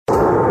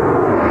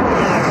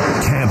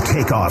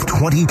Takeoff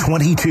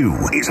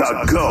 2022 is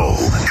a go.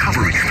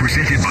 Coverage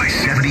presented by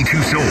 72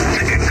 Sold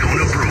and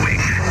Kona Brewing.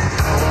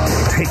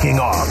 Taking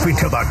off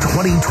into the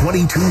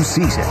 2022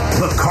 season,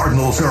 the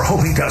Cardinals are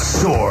hoping to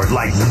soar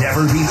like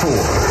never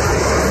before.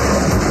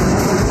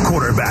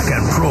 Quarterback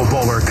and Pro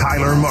Bowler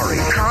Kyler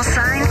Murray. Call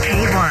sign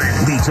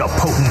K1. Leads a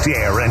potent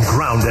air and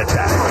ground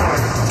attack.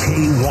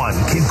 K1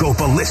 can go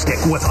ballistic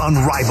with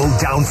unrivaled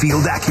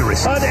downfield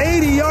accuracy. An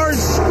 80-yard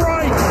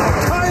strike.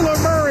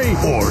 Kyler Murray.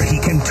 Or he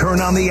can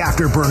turn on the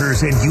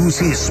afterburners and use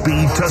his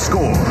speed to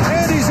score.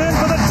 And he's in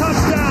for the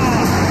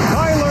touchdown.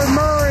 Kyler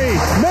Murray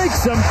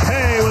makes him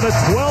pay with a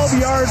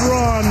 12-yard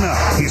run.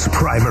 His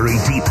primary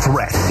deep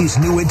threat is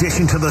new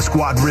addition to the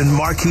squadron,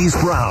 Marquise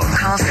Brown.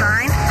 Call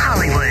sign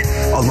Hollywood.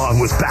 Along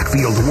with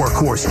backfield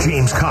workhorse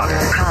James Conner.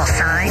 Call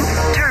sign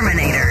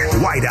Terminator.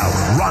 Wideout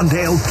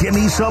Rondale,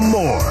 gimme some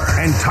more.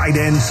 And tight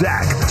end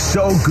Zach,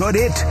 so good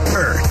it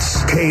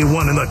hurts.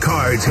 K1 and the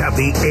Cards have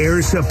the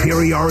air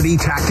superiority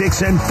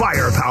tactics and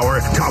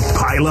firepower to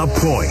pile up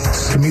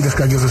points. To me, this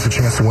guy gives us a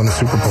chance to win the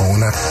Super Bowl,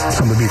 and that's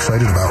something to be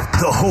excited about.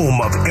 The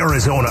home of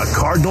Arizona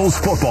Cardinals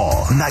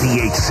football,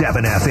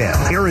 98.7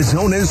 FM,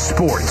 Arizona's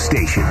sports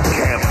station.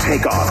 Camp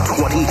Takeoff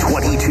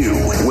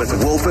 2022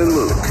 with Wolf and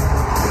Luke.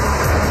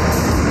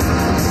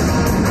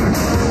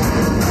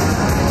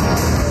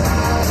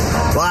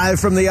 Live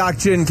from the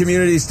Auction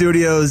Community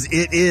Studios,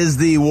 it is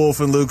the Wolf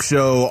and Luke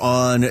Show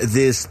on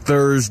this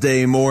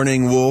Thursday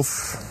morning.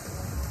 Wolf,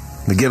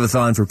 the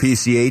Give-a-thon for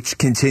PCH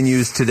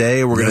continues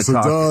today. We're going to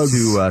talk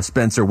to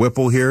Spencer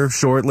Whipple here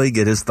shortly,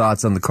 get his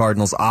thoughts on the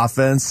Cardinals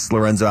offense.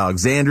 Lorenzo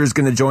Alexander is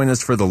going to join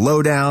us for the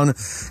lowdown.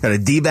 Got a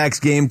D-backs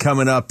game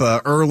coming up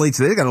early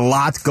today. They got a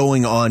lot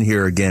going on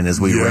here again as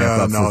we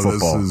ramp up for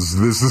football.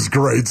 This is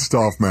great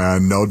stuff,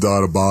 man. No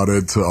doubt about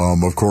it.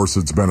 Of course,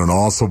 it's been an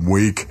awesome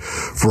week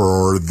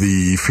for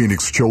the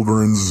Phoenix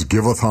Children's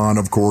Give-a-thon,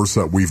 of course,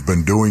 that we've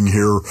been doing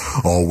here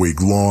all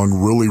week long.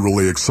 Really,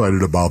 really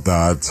excited about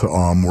that.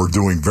 We're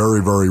doing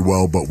very, very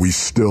well, but we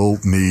still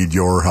need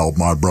your help,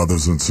 my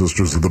brothers and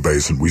sisters of the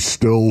Basin. We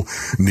still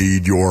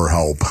need your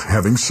help.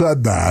 Having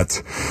said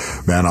that,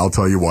 man, I'll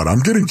tell you what,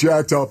 I'm getting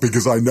jacked up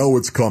because I know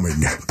it's coming.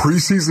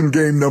 Preseason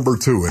game number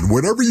 2. And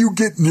whenever you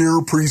get near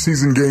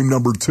preseason game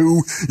number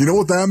 2, you know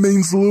what that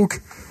means, Luke?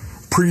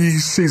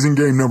 Preseason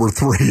game number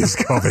 3 is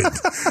coming.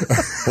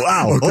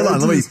 Wow. Okay, hold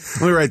on. Let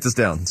me write this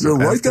down. So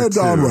write that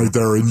down right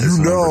there. And you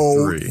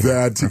know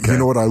that, you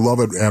know what, I love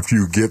it after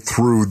you get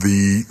through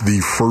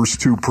the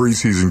first 2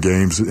 preseason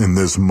games in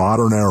this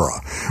modern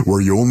era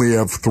where you only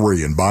have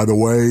 3. And by the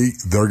way,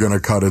 they're going to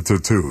cut it to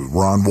 2.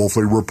 Ron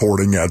Wolfley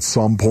reporting at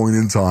some point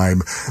in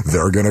time,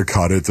 they're going to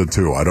cut it to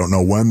 2. I don't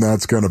know when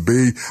that's going to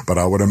be, but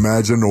I would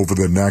imagine over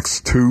the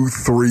next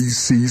 2-3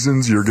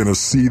 seasons, you're going to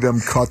see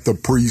them cut the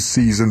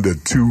preseason to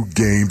 2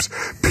 games,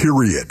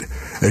 period.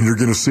 And you're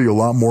going to see a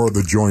lot more of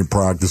the joint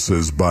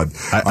practices, but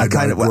I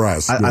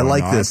digress. I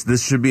like this.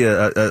 This should be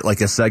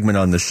like a segment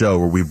on the show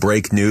where we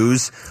break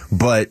news,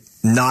 but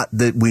not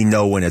that we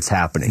know when it's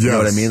happening. Yes. You know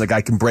what I mean? Like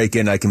I can break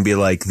in, I can be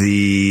like,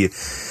 the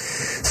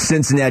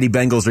Cincinnati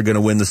Bengals are going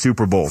to win the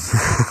Super Bowl.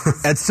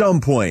 At some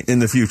point in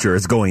the future,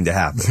 it's going to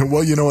happen.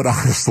 Well, you know what,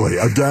 honestly,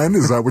 again,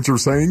 is that what you're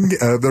saying?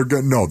 They're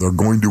going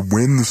to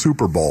win the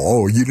Super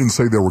Bowl. Oh, you didn't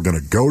say they were going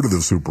to go to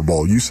the Super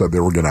Bowl. You said they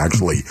were going to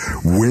actually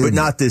win. But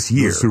not this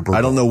year. The Super Bowl.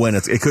 I don't know when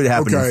it could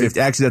happen in 50.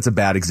 Actually, that's a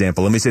bad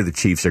example. Let me say the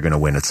Chiefs are going to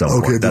win at some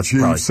point. That's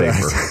probably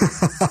safer.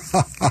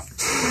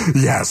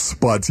 Yes,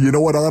 but you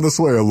know what,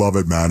 honestly, I love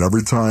it, man.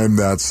 Every time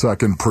that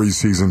second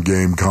preseason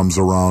game comes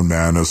around,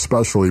 man,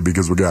 especially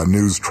because we got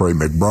news, Trey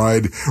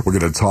McBride. We're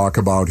going to talk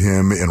about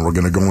him, and we're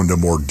going to go into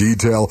more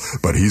detail,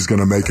 but he's going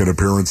to make an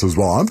appearance as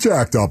well. I'm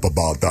jacked up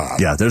about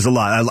that. Yeah, there's a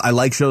lot. I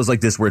like shows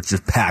like this where it's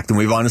just packed, and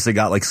we've honestly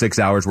got like 6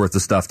 hours worth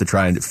of stuff to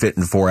try and fit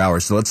in 4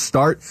 hours. So let's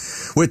start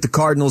with the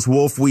Cardinals,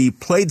 Wolf. We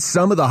played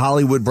some of the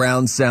Hollywood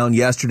Brown sound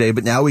yesterday,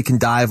 but now we can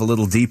dive a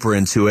little deeper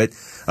into it.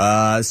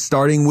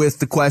 Starting with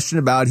the question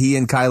about he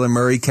and Kyler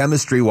Murray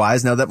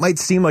chemistry-wise. Now, that might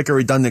seem like a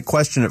redundant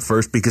question at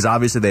first because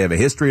obviously they have a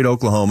history at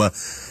Oklahoma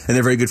and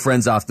they're very good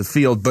friends off the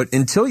field. But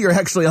until you're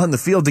actually on the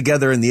field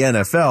together in the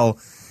NFL,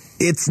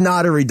 it's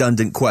not a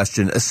redundant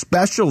question,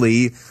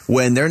 especially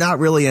when they're not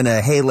really in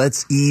a, hey,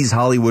 let's ease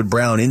Hollywood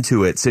Brown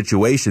into it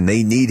situation.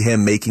 They need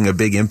him making a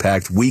big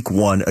impact week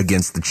 1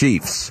 against the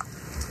Chiefs.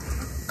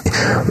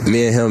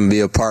 Me and him be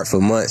apart for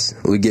months.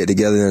 We get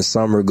together in the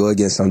summer, go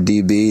against some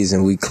DBs,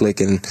 and we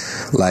clicking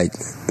like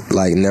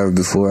never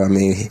before. I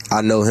mean,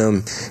 I know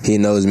him. He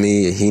knows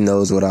me. He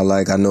knows what I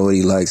like. I know what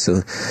he likes. So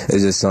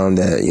it's just something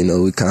that,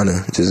 we kind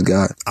of just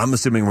got. I'm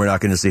assuming we're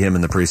not going to see him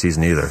in the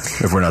preseason either,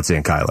 if we're not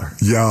seeing Kyler.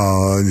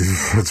 Yeah,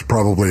 it's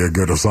probably a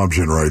good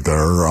assumption right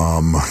there.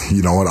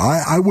 You know what?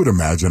 I would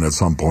imagine at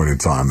some point in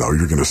time, though,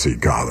 you're going to see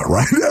Kyler,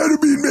 right? I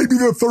mean, maybe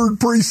the third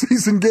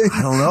preseason game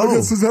I don't know.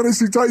 against the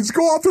Tennessee Titans.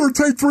 Go out there and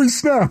take 3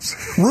 snaps.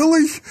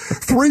 Really?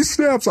 3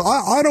 snaps?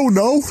 I don't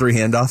know. 3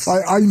 handoffs?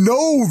 I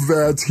know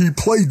that he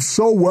played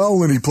so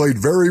well and he played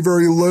very,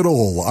 very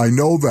little. I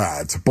know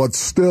that. But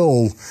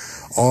still,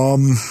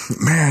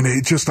 man,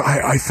 it just,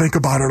 I think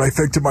about it. I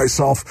think to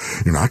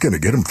myself, you're not going to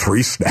get him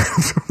 3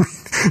 snaps.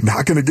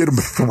 Not going to get him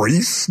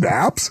 3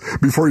 snaps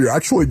before you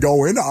actually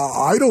go in.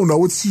 I don't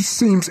know. It just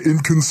seems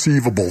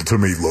inconceivable to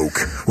me, Luke.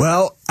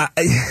 Well,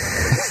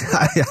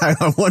 I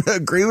want to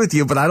agree with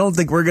you, but I don't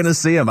think we're going to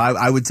see him.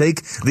 I would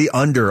take the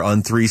under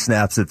on 3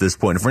 snaps at this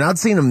point. If we're not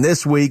seeing him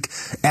this week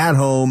at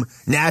home,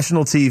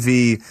 national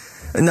TV,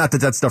 not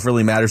that stuff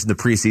really matters in the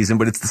preseason,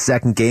 but it's the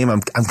second game.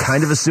 I'm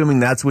kind of assuming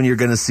that's when you're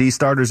going to see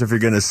starters if you're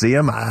going to see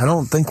them. I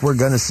don't think we're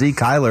going to see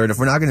Kyler. And if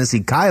we're not going to see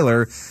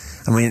Kyler,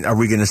 I mean, are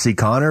we going to see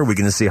Connor? Are we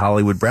going to see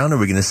Hollywood Brown? Are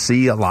we going to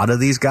see a lot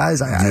of these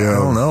guys? I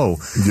don't know.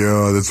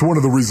 Yeah, that's one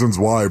of the reasons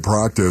why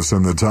practice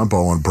and the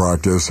tempo in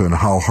practice and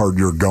how hard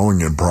you're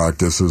going in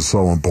practice is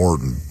so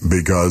important.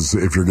 Because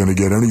if you're going to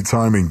get any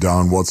timing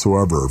down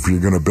whatsoever, if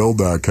you're going to build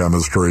that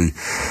chemistry,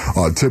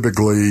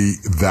 typically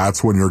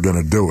that's when you're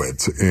going to do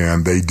it.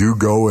 And they do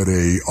go at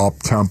a up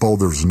tempo.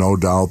 There's no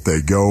doubt.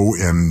 They go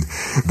and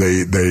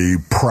they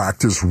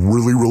practice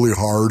really, really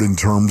hard in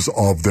terms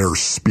of their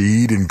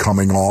speed and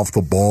coming off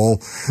the ball.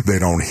 They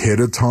don't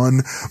hit a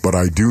ton, but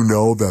I do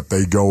know that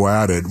they go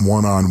at it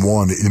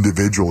one-on-one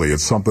individually.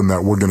 It's something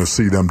that we're going to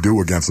see them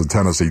do against the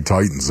Tennessee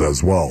Titans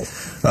as well.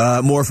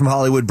 More from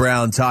Hollywood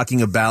Brown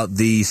talking about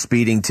the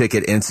speeding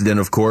ticket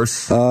incident, of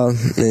course.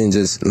 And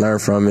just learn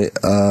from it.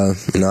 I'm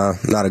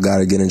not a guy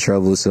to get in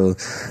trouble, so,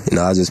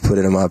 I just put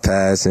it in my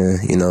past and,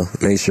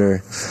 make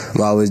sure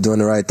I'm always doing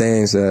the right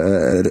things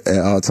at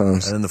all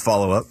times. And then the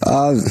follow-up?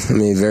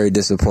 Very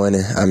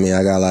disappointed. I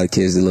got a lot of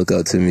kids that look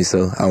up to me,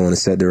 so I want to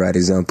set the right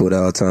example at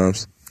all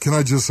times. Can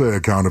I just say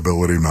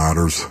accountability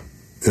matters?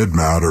 It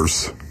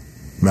matters.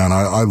 Man,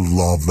 I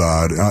love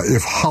that.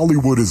 If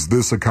Hollywood is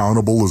this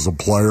accountable as a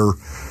player,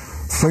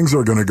 things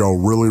are going to go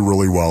really,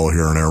 really well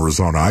here in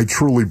Arizona. I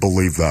truly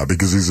believe that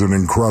because he's an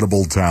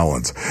incredible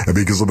talent and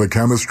because of the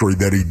chemistry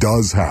that he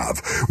does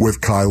have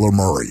with Kyler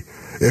Murray.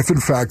 If, in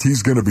fact,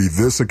 he's going to be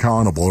this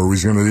accountable or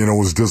he's going to, it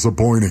was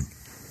disappointing.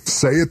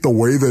 Say it the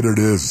way that it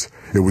is.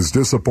 It was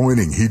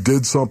disappointing. He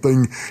did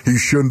something he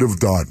shouldn't have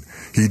done.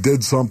 He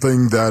did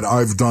something that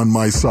I've done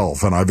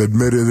myself, and I've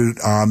admitted it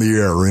on the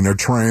air in a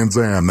Trans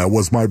Am. That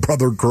was my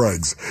brother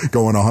Craig's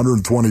going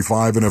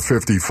 125 and a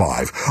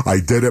 55. I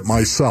did it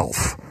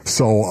myself.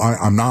 So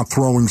I'm not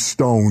throwing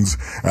stones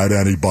at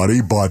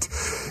anybody, but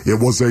it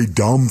was a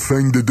dumb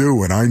thing to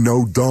do. And I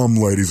know dumb,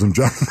 ladies and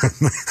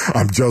gentlemen.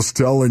 I'm just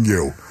telling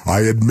you. I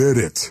admit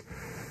it.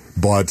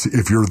 But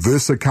if you're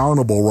this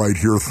accountable right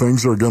here,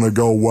 things are going to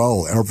go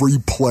well. Every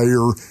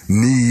player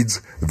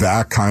needs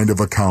that kind of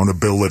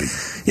accountability.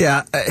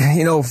 Yeah,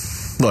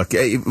 look,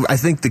 I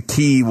think the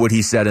key, what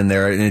he said in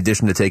there, in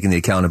addition to taking the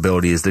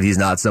accountability, is that he's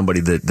not somebody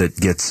that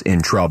gets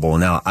in trouble.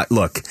 Now,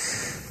 look,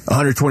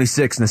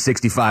 126 and a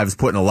 65 is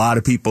putting a lot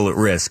of people at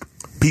risk.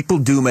 People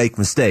do make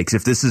mistakes.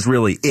 If this is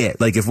really it,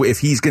 like if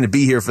he's going to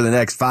be here for the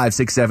next 5,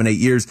 6, 7, 8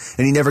 years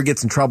and he never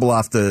gets in trouble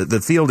off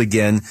the field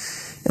again,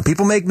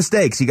 people make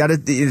mistakes. You got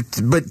to,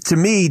 but to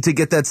me, to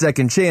get that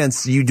second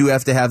chance, you do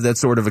have to have that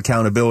sort of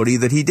accountability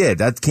that he did.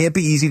 That can't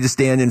be easy to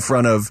stand in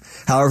front of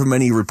however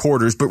many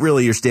reporters, but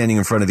really you're standing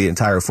in front of the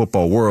entire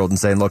football world and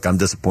saying, look, I'm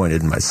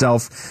disappointed in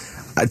myself.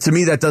 To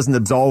me, that doesn't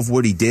absolve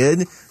what he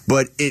did,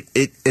 but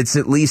it's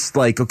at least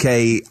like,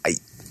 okay,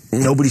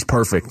 nobody's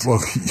perfect.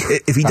 Well,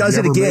 if he does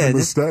it again,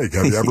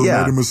 have you ever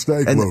made a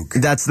mistake, and Luke?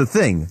 That's the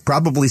thing.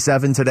 Probably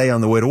 7 today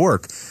on the way to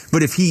work.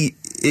 But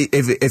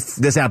if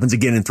this happens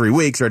again in 3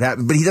 weeks, but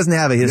he doesn't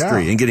have a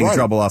history in getting in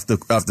trouble off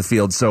the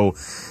field, so.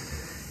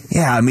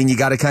 Yeah, I mean, you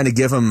got to kind of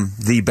give him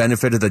the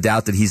benefit of the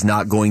doubt that he's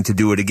not going to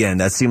do it again.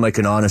 That seemed like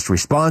an honest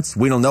response.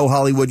 We don't know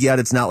Hollywood yet.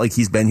 It's not like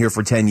he's been here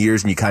for 10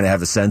 years and you kind of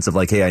have a sense of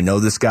like, hey, I know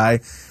this guy.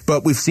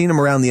 But we've seen him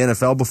around the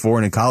NFL before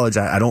and in college.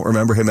 I don't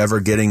remember him ever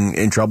getting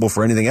in trouble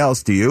for anything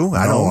else. Do you?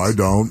 No, I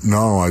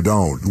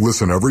don't.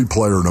 Listen, every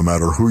player, no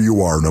matter who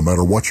you are, no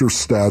matter what your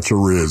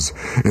stature is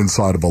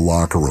inside of a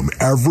locker room,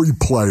 every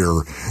player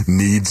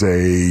needs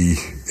a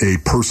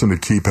person to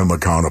keep him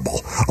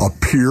accountable. A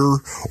peer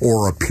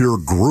or a peer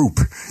group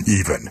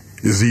even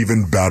is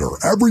even better.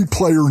 Every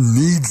player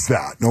needs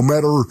that, no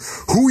matter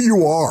who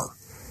you are.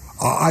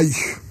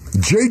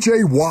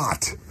 J.J.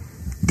 Watt,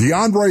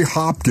 DeAndre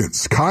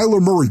Hopkins,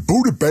 Kyler Murray,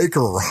 Budda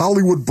Baker, or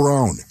Hollywood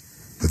Brown,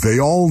 they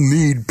all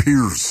need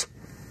peers.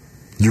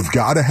 You've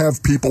got to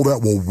have people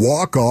that will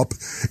walk up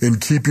and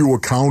keep you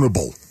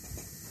accountable.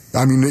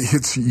 I mean,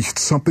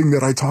 it's something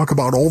that I talk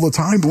about all the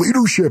time,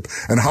 leadership,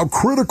 and how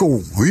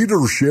critical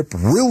leadership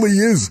really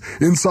is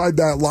inside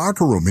that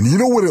locker room. And you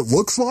know what it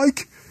looks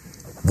like?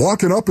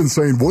 Walking up and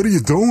saying, what are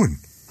you doing?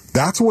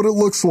 That's what it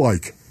looks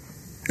like.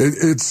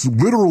 It's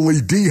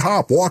literally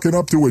D-Hop walking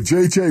up to a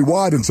J.J.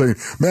 Watt and saying,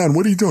 man,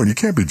 what are you doing? You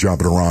can't be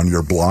jumping around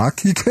your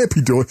block. You can't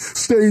be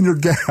stay in your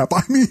gap.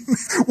 I mean,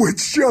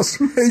 which just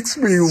makes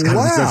me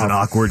laugh. Such an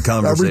awkward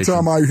conversation. Every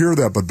time I hear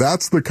that, but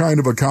that's the kind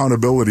of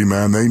accountability,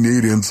 man, they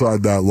need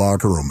inside that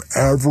locker room.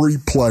 Every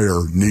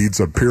player needs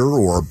a peer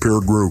or a peer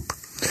group.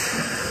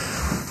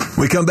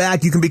 We come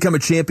back, you can become a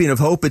champion of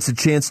hope. It's a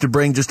chance to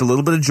bring just a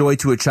little bit of joy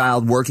to a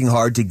child working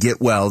hard to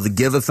get well. The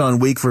Give-a-thon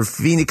week for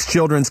Phoenix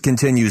Children's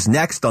continues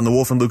next on the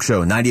Wolf and Luke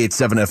Show,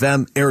 98.7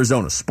 FM,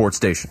 Arizona Sports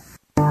Station.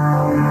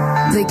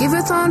 The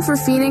Give-a-thon for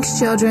Phoenix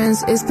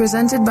Children's is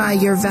presented by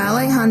your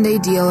Valley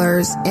Hyundai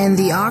dealers and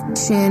the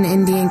Ak-Chin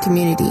Indian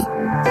community.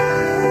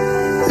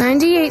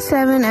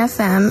 98.7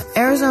 FM,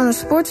 Arizona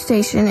Sports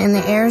Station, and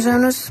the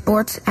Arizona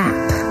Sports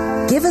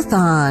app.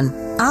 Give-a-thon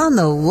on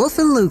the Wolf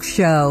and Luke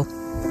Show.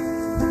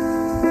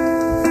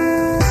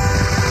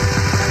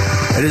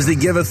 It is the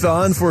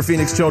Give-a-thon for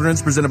Phoenix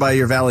Children's, presented by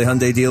your Valley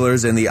Hyundai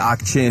dealers and the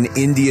Ak-Chin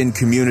Indian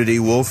community.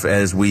 Wolf,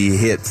 as we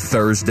hit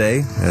Thursday,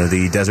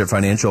 the Desert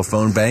Financial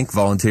Phone Bank,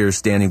 volunteers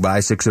standing by,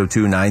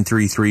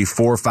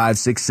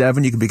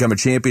 602-933-4567. You can become a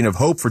champion of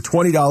hope for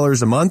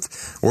 $20 a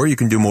month, or you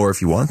can do more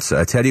if you want.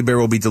 A teddy bear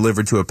will be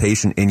delivered to a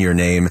patient in your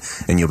name,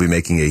 and you'll be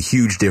making a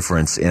huge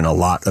difference in a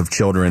lot of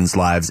children's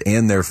lives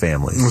and their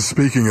families.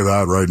 Speaking of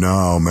that right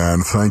now, man,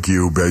 thank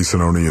you,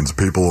 Basinonians,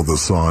 people of the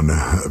sun,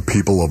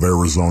 people of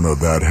Arizona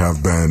that have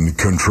been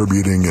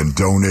contributing and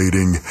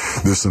donating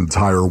this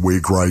entire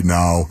week right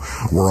now.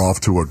 We're off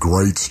to a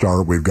great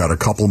start. We've got a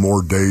couple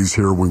more days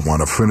here. We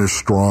want to finish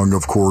strong,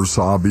 of course,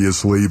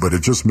 obviously, but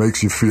it just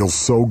makes you feel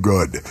so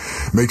good.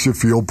 Makes you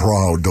feel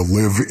proud to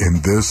live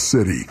in this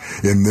city,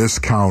 in this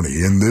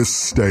county, in this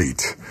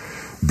state,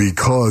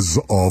 because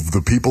of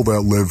the people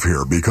that live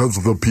here, because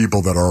of the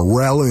people that are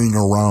rallying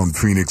around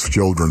Phoenix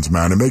Children's,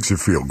 man. It makes you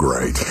feel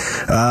great.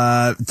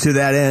 To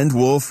that end,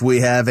 Wolf, we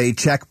have a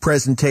check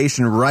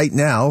presentation right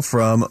now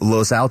from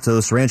Los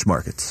Altos Ranch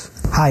Markets.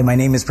 Hi, my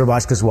name is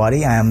Prabhash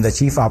Kuswati. I am the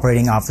Chief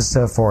Operating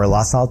Officer for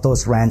Los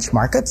Altos Ranch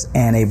Markets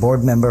and a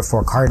board member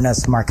for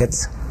Cardinals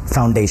Markets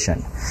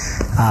Foundation.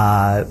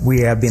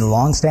 We have been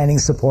long-standing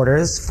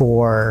supporters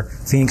for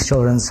Phoenix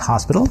Children's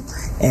Hospital,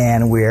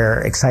 and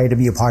we're excited to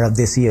be a part of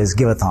this year's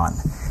Give-a-thon.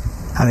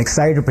 I'm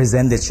excited to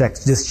present this check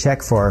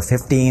for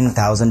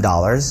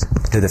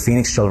 $15,000 to the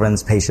Phoenix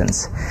Children's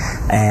patients.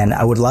 And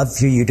I would love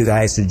for you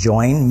guys to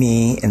join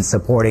me in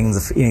supporting the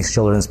Phoenix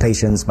Children's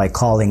patients by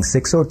calling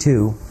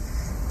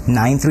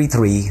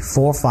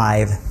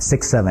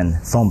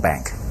 602-933-4567 phone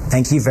bank.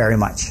 Thank you very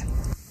much.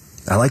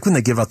 I like when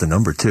they give out the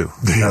number, too.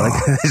 Yeah. I like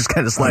they just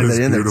kind of slide that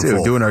in beautiful. there,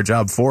 too, doing our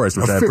job for us,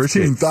 which I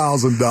appreciate.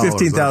 $15,000.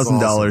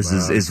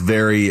 $15,000 is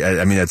very,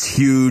 I mean, that's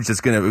huge. It's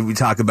we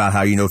talk about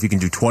how, if you can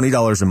do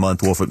 $20 a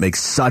month, Wolf, it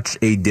makes such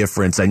a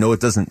difference. I know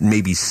it doesn't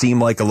maybe seem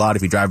like a lot.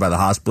 If you drive by the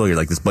hospital, you're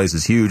like, this place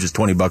is huge. Is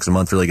 $20 a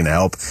month really going to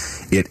help?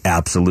 It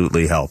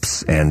absolutely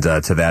helps. And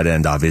to that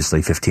end,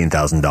 obviously,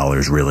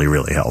 $15,000 really,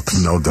 really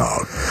helps. No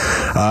doubt.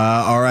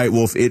 All right,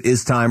 Wolf, it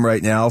is time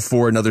right now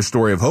for another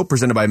story of hope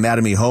presented by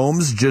Mattamy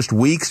Homes. Just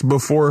weeks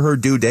before her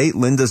due date,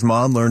 Linda's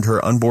mom learned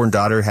her unborn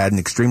daughter had an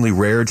extremely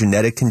rare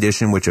genetic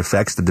condition which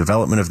affects the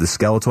development of the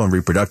skeletal and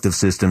reproductive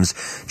systems.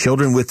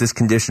 Children with this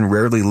condition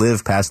rarely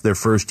live past their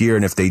first year,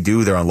 and if they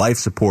do, they're on life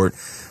support.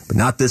 But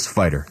not this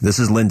fighter. This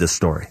is Linda's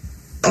story.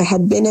 I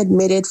had been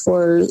admitted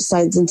for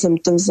signs and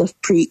symptoms of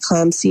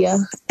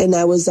preeclampsia, and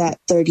I was at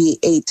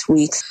 38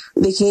 weeks.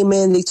 They came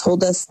in, they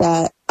told us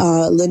that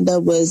Linda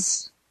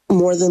was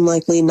more than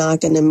likely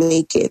not going to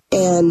make it,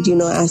 and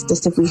asked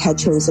us if we had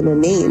chosen a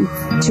name,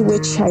 to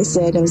which I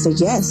said, I was like,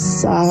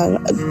 yes,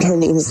 her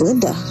name is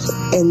Linda.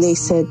 And they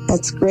said,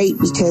 that's great,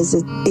 because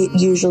it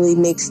usually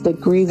makes the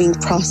grieving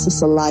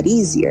process a lot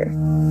easier.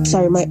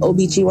 Sorry, my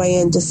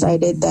OBGYN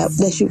decided that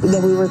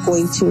we were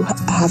going to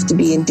have to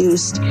be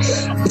induced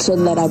so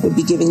that I would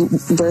be giving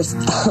birth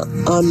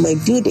on my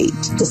due date,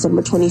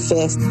 December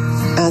 25th.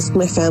 Asked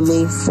my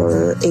family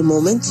for a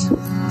moment.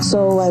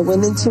 So I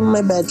went into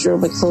my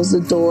bedroom, I closed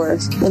the door,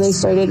 and I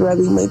started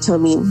rubbing my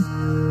tummy,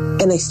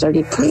 and I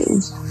started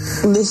praying.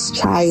 This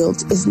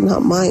child is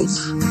not mine.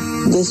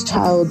 This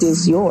child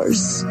is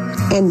yours.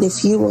 And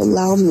if you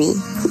allow me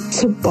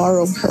to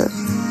borrow her,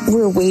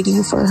 we're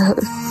waiting for her.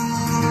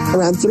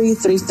 Around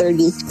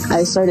 3:30,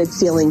 I started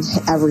feeling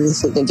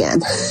everything again.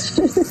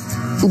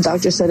 The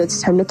doctor said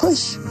it's time to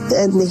push.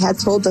 And they had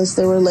told us,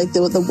 they were like,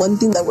 the one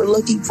thing that we're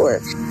looking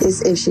for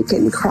is if she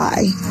can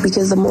cry.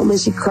 Because the moment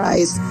she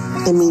cries,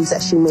 it means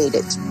that she made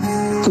it.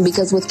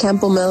 Because with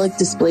campomelic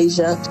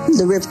dysplasia,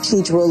 the rib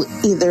cage will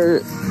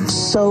either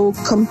so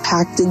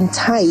compact and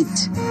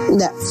tight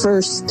that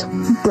first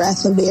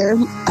breath of air,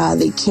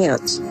 they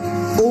can't.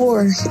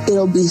 Or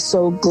it'll be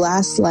so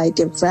glass-like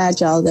and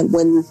fragile that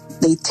when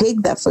they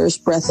take that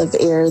first breath of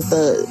air,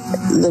 the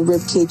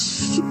rib cage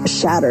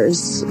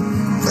shatters.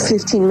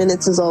 15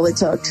 minutes is all it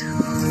took.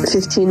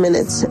 15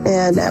 minutes.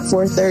 And at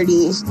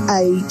 4:30,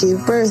 I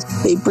gave birth.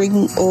 They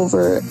bring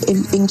over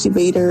an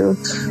incubator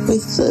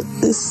with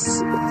this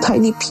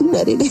tiny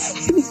peanut in it.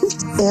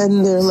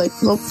 And they're like,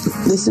 look,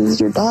 this is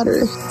your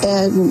daughter.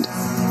 And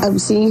I'm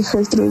seeing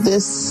her through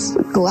this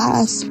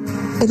glass.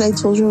 And I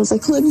told her, I was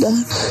like, Linda,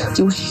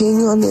 you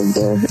hang on in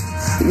there.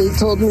 They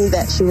told me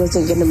that she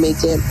wasn't going to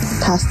make it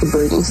past the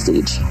birthing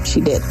stage.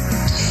 She did.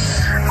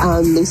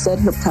 They said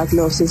her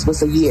prognosis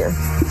was a year.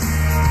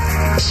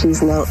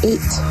 She's now 8.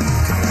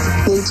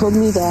 They told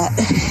me that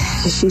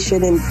she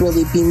shouldn't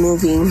really be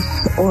moving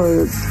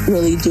or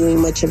really doing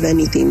much of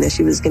anything, that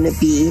she was going to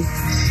be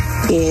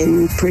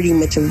in pretty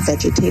much a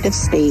vegetative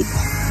state.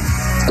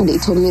 They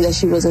told me that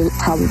she wasn't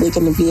probably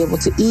going to be able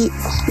to eat.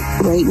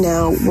 Right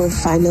now, we're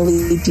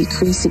finally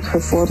decreasing her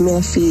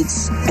formula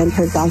feeds, and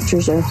her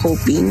doctors are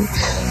hoping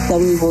that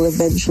we will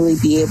eventually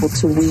be able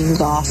to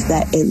wean off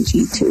that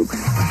NG tube.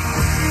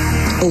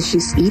 And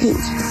she's eating.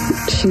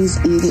 She's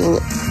eating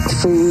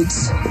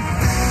foods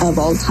of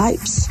all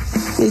types.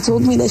 They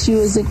told me that she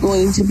wasn't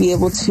going to be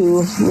able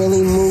to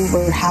really move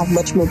or have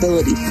much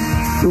mobility.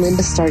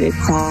 Linda started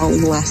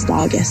crawling last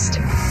August.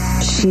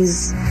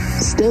 She's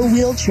still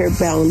wheelchair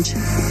bound,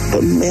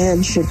 but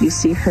man, should you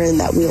see her in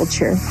that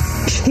wheelchair.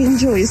 She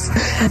enjoys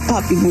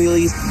popping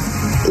wheelies,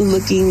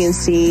 looking and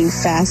seeing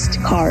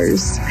fast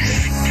cars.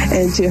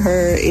 And to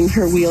her, in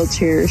her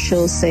wheelchair,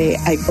 she'll say,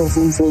 I go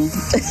vroom vroom.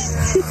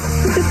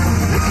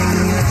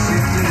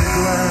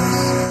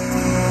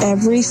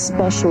 Every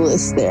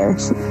specialist there,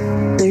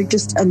 they're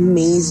just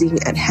amazing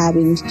at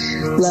having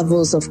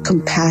levels of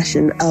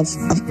compassion, of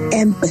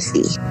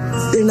empathy.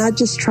 They're not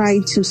just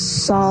trying to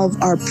solve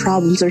our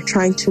problems, they're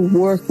trying to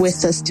work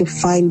with us to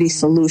find a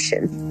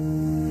solution.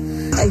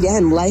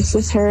 Again, life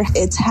with her,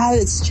 it's had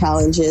its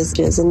challenges,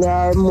 and there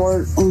are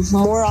more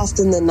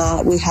often than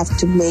not, we have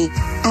to make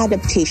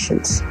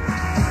adaptations.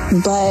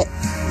 But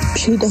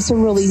she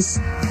doesn't really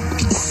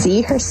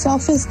see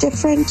herself as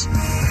different.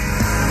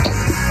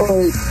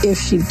 Or if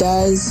she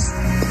does,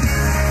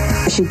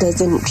 she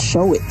doesn't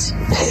show it.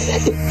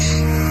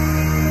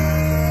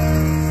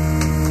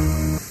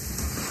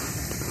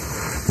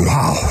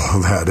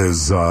 Wow, that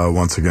is,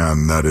 once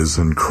again, that is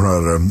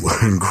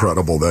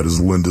incredible. That is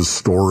Linda's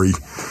story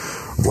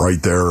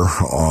right there.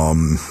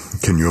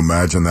 Can you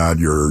imagine that?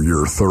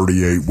 You're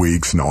 38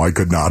 weeks. No, I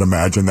could not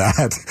imagine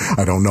that.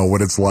 I don't know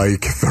what it's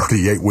like,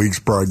 38 weeks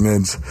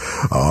pregnant.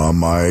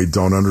 I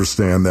don't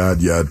understand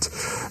that yet.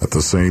 At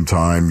the same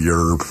time,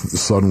 you're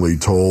suddenly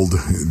told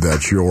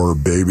that your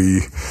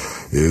baby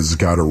is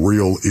got a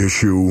real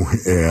issue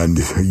and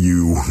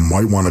you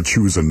might want to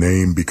choose a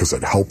name because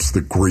it helps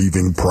the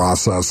grieving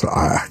process.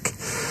 I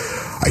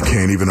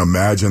can't even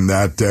imagine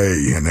that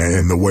day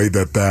and the way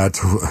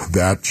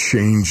that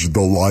changed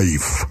the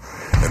life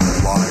and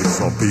the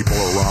lives of people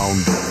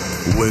around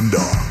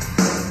Linda.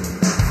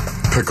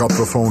 Pick up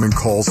the phone and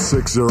call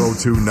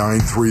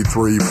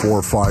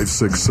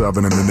 602-933-4567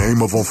 in the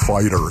name of a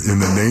fighter, in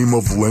the name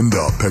of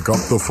Linda. Pick up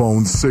the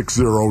phone,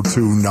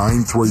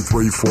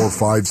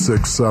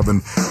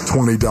 602-933-4567.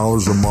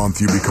 $20 a month,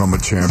 you become a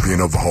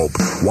champion of hope.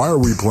 Why are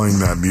we playing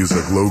that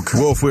music, Luke?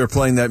 Wolf, we are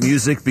playing that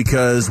music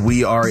because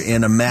we are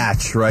in a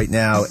match right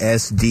now.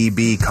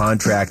 SDB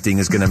Contracting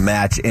is going to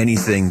match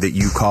anything that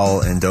you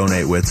call and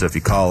donate with. So if you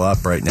call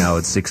up right now,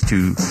 it's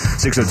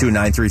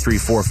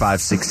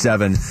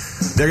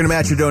 602-933-4567. They're going to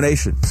match your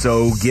donation.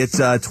 So get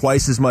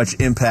twice as much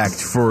impact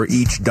for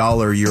each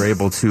dollar you're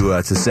able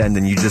to send.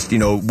 And you just,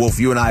 Wolf,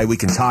 you and I, we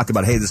can talk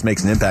about, hey, this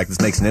makes an impact,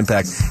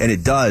 and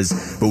it does.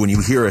 But when you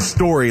hear a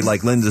story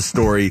like Linda's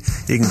story,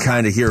 you can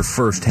kind of hear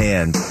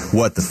firsthand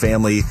what the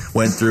family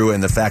went through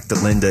and the fact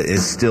that Linda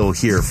is still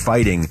here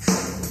fighting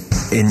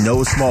in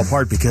no small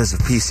part because of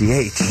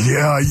PCH.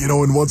 Yeah,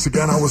 and once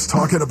again, I was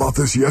talking about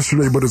this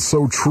yesterday, but it's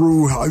so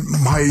true.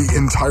 My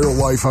entire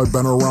life, I've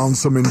been around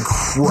some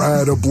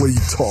incredibly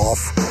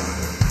tough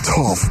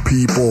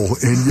people,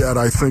 and yet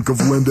I think of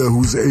Linda,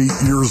 who's 8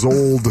 years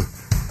old,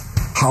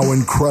 how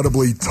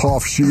incredibly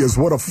tough she is.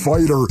 What a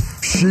fighter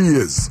she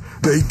is.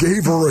 They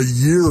gave her a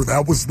year.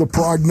 That was the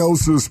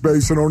prognosis,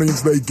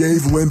 Basinonians. They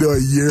gave Linda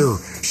a year.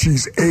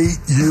 She's 8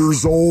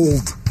 years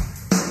old.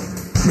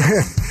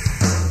 Man,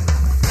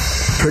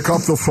 pick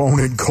up the phone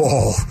and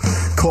call.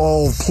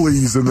 Call,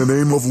 please, in the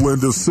name of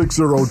Linda,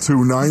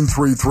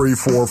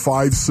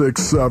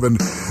 602-933-4567.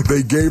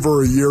 They gave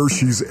her a year.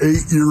 She's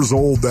 8 years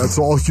old. That's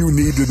all you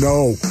need to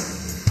know.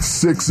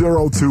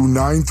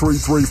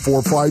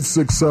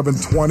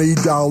 602-933-4567.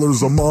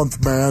 $20 a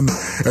month, man,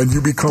 and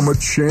you become a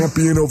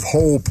champion of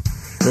hope.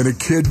 And a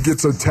kid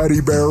gets a teddy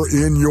bear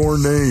in your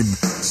name.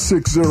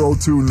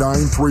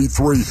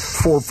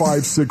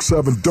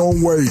 602-933-4567.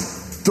 Don't wait.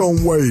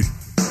 Don't wait.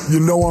 You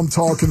know I'm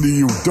talking to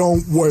you.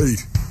 Don't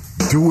wait.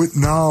 Do it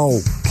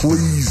now,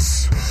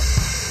 please.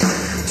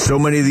 So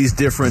many of these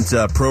different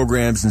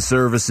programs and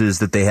services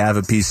that they have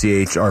at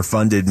PCH are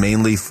funded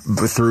mainly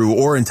through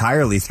or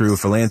entirely through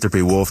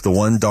philanthropy, Wolf. The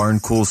One Darn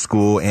Cool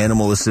School,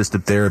 Animal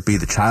Assisted Therapy,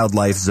 the Child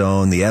Life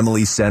Zone, the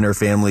Emily Center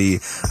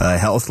Family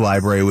Health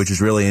Library, which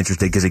is really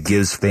interesting because it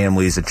gives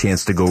families a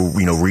chance to go,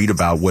 read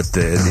about what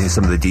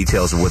some of the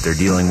details of what they're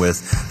dealing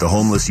with. The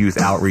Homeless Youth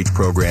Outreach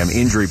Program,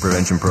 injury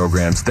prevention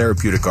programs,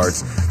 therapeutic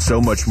arts, so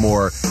much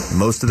more.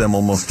 Most of them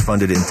almost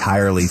funded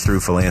entirely through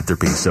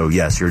philanthropy. So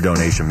yes, your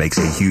donation makes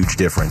a huge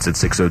difference lines at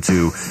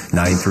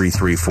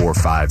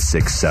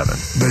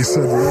 602-933-4567. They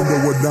said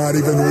Linda would not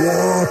even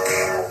walk.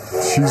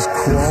 She's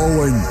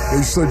crawling.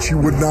 They said she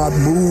would not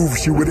move.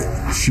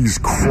 She's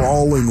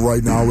crawling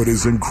right now. It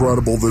is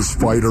incredible, this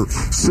fighter.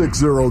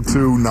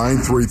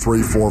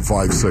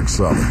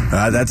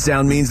 602-933-4567. That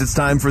sound means it's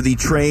time for the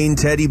Train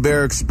Teddy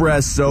Bear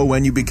Express. So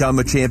when you become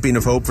a champion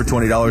of hope for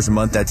 $20 a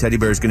month, that teddy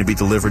bear is going to be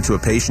delivered to a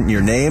patient in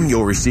your name.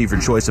 You'll receive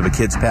your choice of a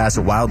kid's pass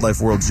at Wildlife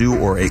World Zoo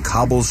or a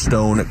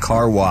cobblestone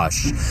car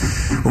wash.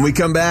 When we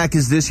come back,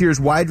 is this year's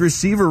wide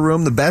receiver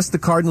room the best the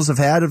Cardinals have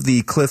had of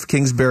the Cliff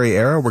Kingsbury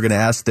era? We're going to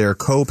ask their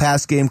co-pass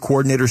game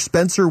coordinator,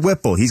 Spencer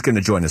Whipple. He's going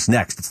to join us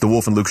next. It's the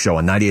Wolf and Luke Show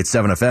on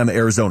 98.7 FM,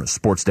 Arizona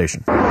Sports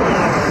Station.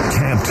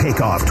 Camp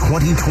Takeoff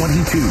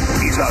 2022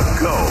 is a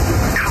go.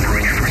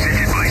 Coverage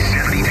presented by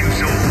 72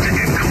 Souls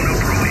and Kona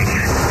Brewing.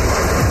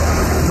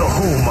 The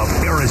home of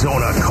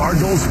Arizona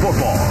Cardinals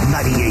football.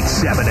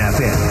 98.7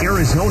 FM,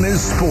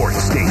 Arizona's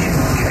sports station.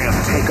 Camp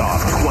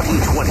Takeoff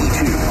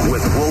 2022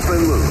 with Wolf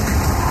and Luke.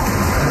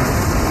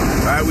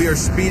 All right, we are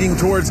speeding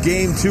towards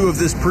Game 2 of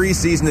this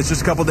preseason. It's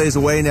just a couple days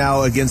away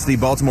now against the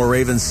Baltimore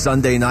Ravens,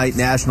 Sunday night,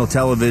 national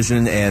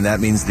television, and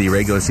that means the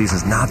regular season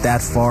is not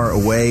that far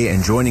away.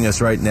 And joining us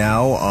right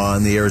now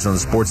on the Arizona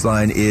Sports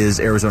Line is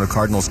Arizona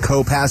Cardinals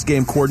co-pass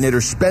game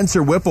coordinator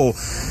Spencer Whipple.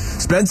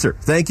 Spencer,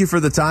 thank you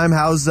for the time.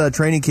 How's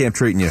training camp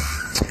treating you?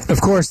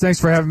 Of course, thanks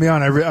for having me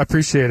on. I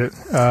appreciate it.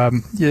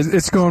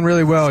 It's going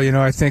really well. You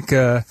know, I think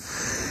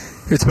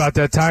it's about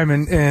that time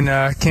in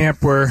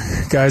camp where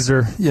guys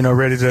are,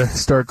 ready to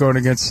start going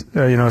against,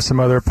 some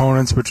other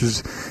opponents, which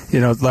is,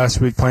 last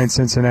week playing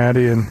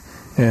Cincinnati and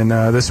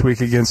this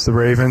week against the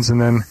Ravens, and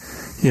then,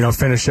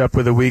 finish up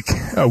with a week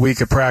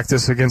of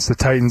practice against the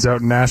Titans out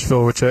in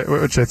Nashville, which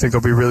I think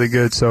will be really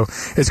good. So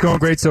it's going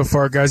great so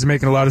far. Guys are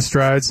making a lot of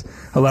strides,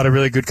 a lot of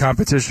really good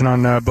competition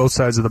on both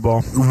sides of the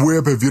ball.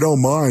 Whip, if you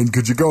don't mind,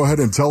 could you go ahead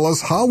and tell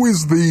us how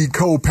is the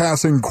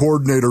co-passing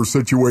coordinator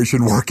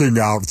situation working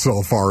out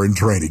so far in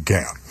training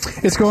camp?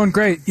 It's going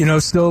great.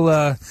 Still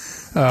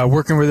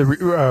working with the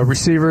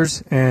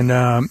receivers and,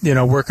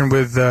 working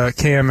with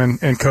Cam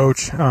and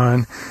Coach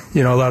on,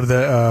 a lot of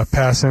the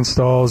pass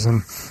installs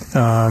and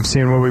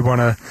seeing what we want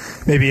to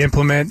maybe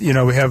implement.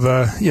 We have,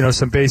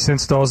 some base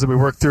installs that we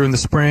work through in the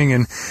spring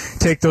and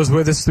take those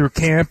with us through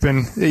camp.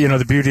 And,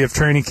 the beauty of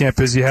training camp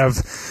is you have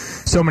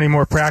so many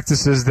more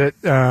practices that,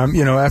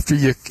 after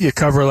you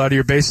cover a lot of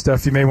your base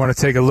stuff, you may want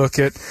to take a look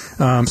at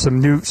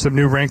some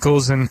new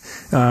wrinkles and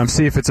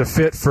see if it's a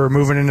fit for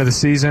moving into the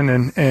season.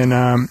 And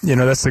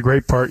that's the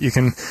great part. You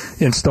can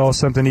install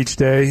something each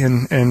day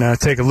and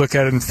take a look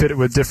at it and fit it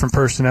with different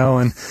personnel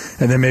and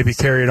then maybe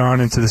carry it on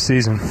into the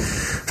season.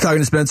 Talking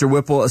to Spencer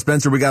Whipple.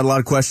 Spencer, we got a lot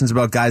of questions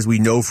about guys we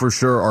know for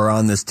sure are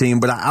on this team,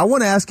 but I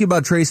want to ask you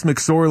about Trace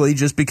McSorley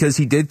just because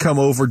he did come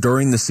over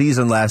during the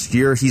season last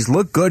year. He's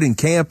looked good in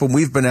camp when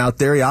we've been out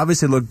there. He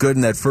obviously looked good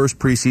in that first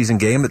preseason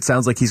game. It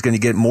sounds like he's going to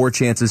get more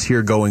chances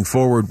here going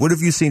forward. What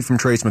have you seen from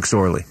Trace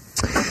McSorley?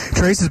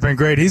 Trace has been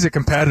great. He's a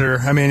competitor.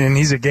 And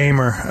he's a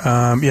gamer.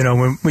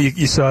 When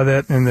you saw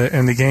that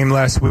in the game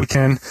last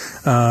weekend,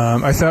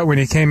 I thought when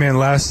he came in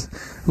last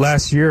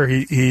year,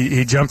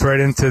 he jumped right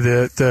into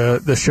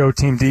the show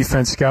team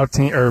defense, scout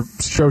team or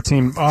show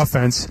team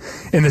offense.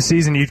 In the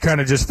season, you kind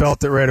of just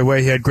felt it right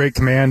away. He had great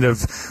command of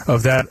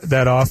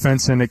that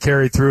offense, and it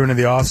carried through into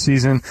the off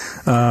season.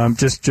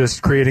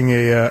 Just creating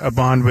a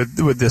bond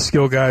with the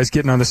skill guys,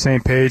 getting on the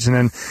same page, and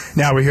then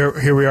now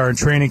here we are in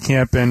training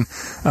camp, and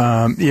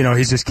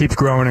he just keeps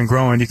growing and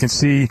growing. You can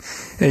see,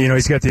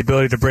 he's got the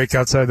ability to break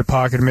outside the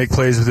pocket and make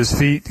plays with his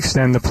feet,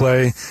 extend the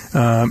play,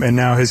 and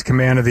now his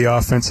command of the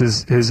offense,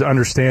 his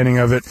understanding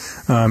of it,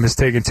 has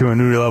taken to a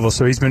new level.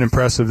 So he's been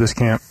impressive this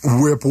camp.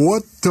 Whip,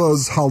 what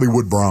does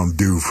Hollywood Brown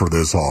do for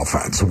this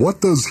offense? What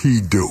does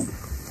he do?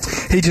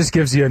 He just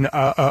gives you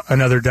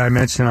another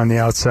dimension on the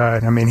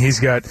outside. He's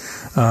got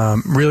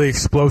really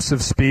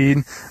explosive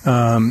speed,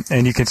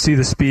 and you can see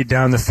the speed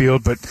down the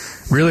field. But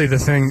really the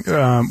thing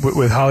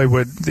with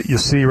Hollywood that you'll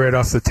see right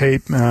off the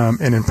tape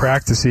and in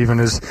practice even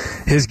is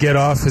his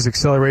get-off, his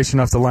acceleration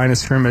off the line of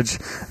scrimmage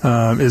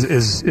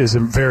is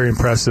very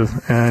impressive.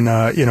 And,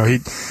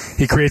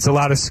 he creates a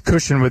lot of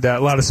cushion with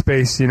that, a lot of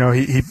space.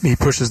 He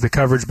pushes the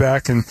coverage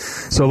back. And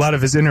so a lot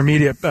of his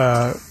intermediate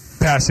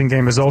passing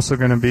game is also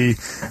going to be,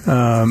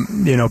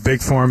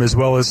 big for him, as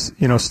well as,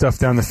 stuff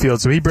down the field.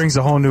 So he brings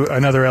a whole new,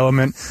 another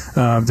element,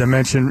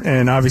 dimension,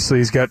 and obviously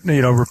he's got,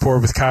 rapport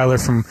with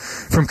Kyler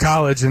from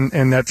college,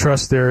 and that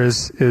trust there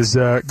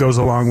goes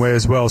a long way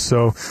as well.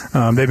 So,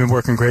 they've been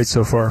working great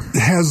so far.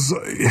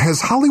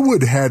 Has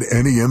Hollywood had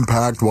any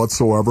impact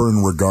whatsoever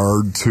in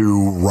regard to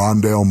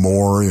Rondale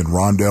Moore and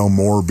Rondale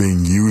Moore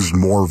being used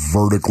more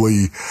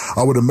vertically?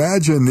 I would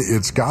imagine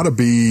it's got to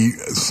be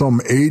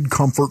some aid,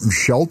 comfort, and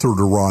shelter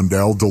to Rondale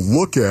to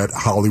look at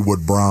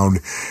Hollywood Brown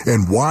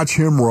and watch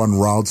him run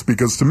routes,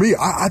 because to me,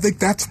 I think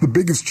that's the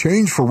biggest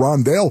change for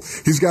Rondale.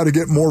 He's got to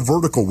get more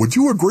vertical. Would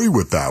you agree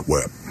with that,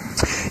 Whip?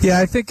 Yeah,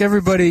 I think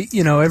everybody's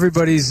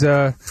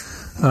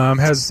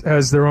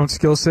has their own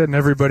skill set, and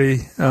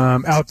everybody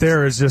out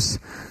there is just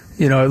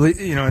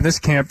in this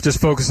camp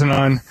just focusing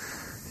on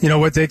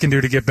what they can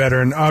do to get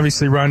better. And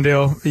obviously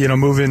Rondale,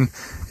 moving,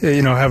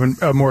 having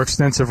a more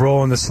extensive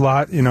role in the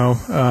slot, have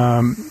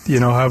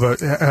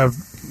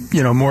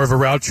more of a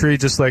route tree,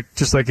 just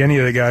like any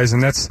of the guys.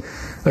 And that's,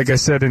 like I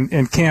said,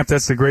 in camp,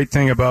 that's the great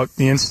thing about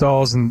the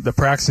installs and the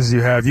practices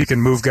you have. You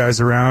can move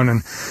guys around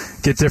and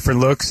get different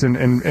looks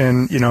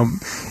and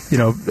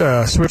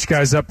switch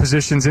guys up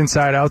positions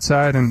inside,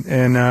 outside,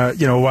 and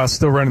while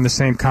still running the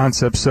same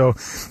concept. So,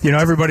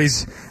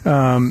 everybody's,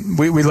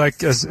 we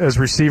like as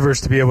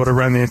receivers to be able to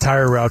run the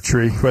entire route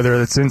tree,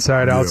 whether it's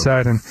inside,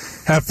 outside, and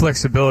have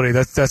flexibility.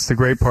 That's the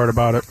great part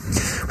about it.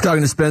 We're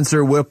talking to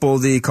Spencer Whipple,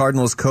 the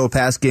Cardinals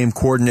co-pass game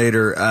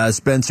coordinator.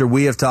 Spencer,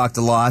 we have talked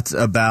a lot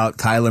about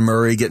Kyler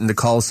Murray getting to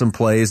call some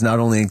plays, not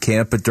only in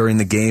camp, but during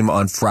the game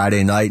on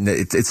Friday night. And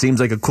it seems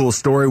like a cool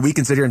story. We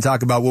can sit here and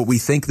talk about what we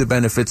think the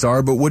benefits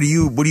are, but what do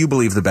you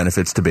believe the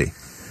benefits to be?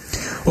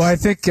 Well, I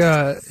think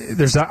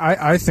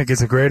I think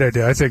it's a great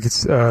idea. I think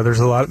it's there's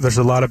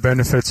a lot of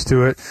benefits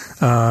to it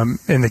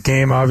in the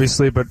game,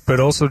 obviously, but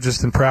also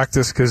just in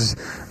practice, because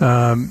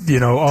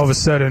all of a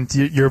sudden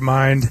your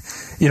mind,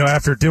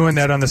 after doing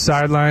that on the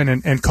sideline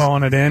and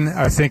calling it in,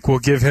 I think will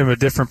give him a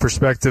different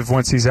perspective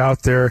once he's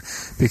out there,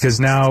 because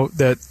now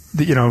that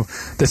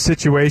the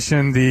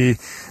situation, the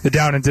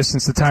down and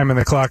distance, the time on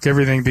the clock,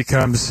 everything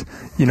becomes,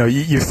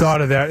 you've thought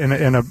of that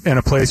in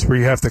a place where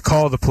you have to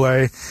call the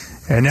play.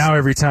 And now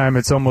every time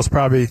it's almost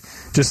probably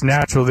just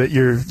natural that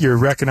you're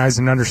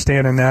recognizing and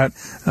understanding that.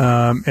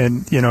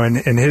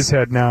 In his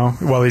head now,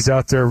 while he's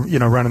out there,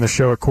 running the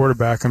show at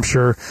quarterback, I'm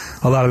sure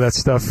a lot of that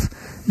stuff,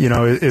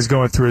 is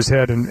going through his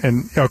head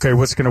and okay,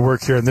 what's going to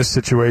work here in this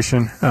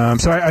situation?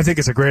 So I think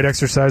it's a great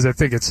exercise. I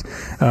think it's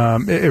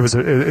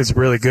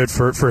really good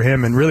for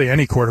him, and really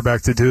any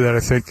quarterback to do that,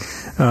 I think,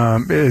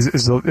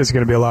 is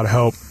going to be a lot of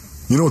help.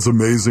 It's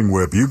amazing,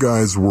 Whip. You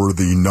guys were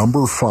the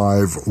number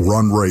 5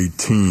 run rate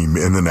team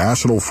in the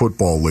National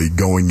Football League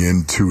going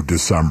into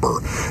December.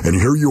 And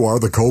here you are,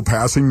 the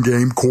co-passing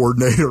game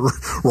coordinator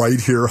right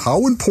here.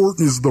 How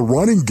important is the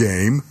running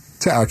game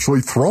to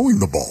actually throwing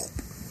the ball?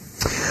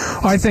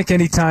 I think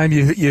anytime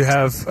you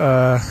have,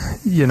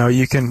 you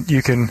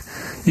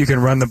can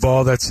run the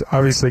ball, that's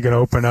obviously going to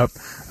open up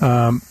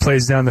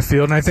plays down the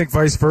field. And I think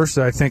vice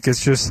versa. I think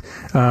it's just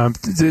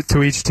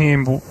to each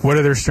team, what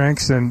are their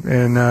strengths,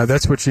 and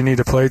that's what you need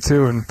to play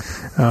to. And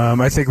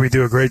I think we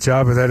do a great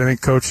job of that. I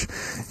think Coach,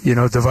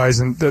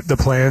 devising the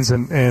plans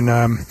and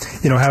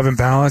having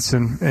balance.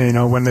 And,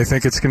 when they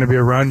think it's going to be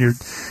a run, you're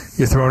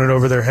throwing it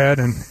over their head.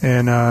 And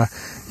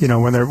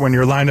when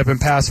you're lined up in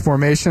pass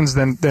formations,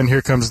 then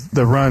here comes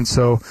the run.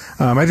 So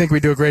I think we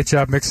do a great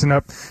job mixing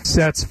up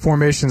sets,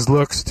 formations,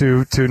 looks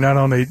to not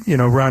only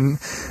run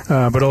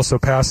but also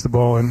pass the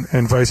ball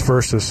and vice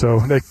versa. So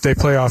they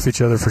play off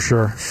each other for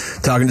sure.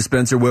 Talking to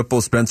Spencer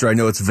Whipple. Spencer, I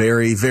know it's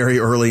very, very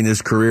early in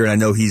his career, and I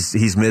know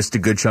he's missed a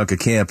good chunk of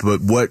camp. But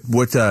what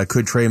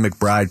could Trey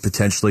McBride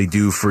potentially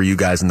do for you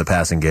guys in the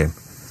passing game?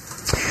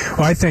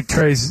 Well, I think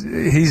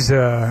he's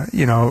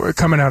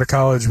coming out of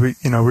college, we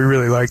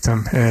really liked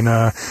him, and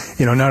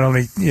not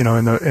only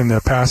in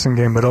the passing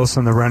game but also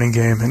in the running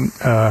game, and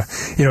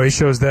he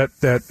shows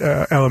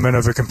that element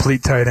of a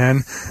complete tight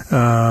end,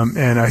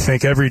 and I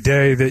think every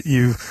day that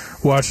you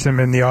watched him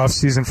in the off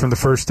season, from the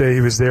first day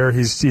he was there,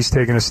 he's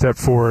taken a step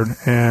forward.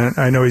 And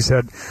I know he's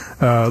had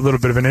a little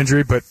bit of an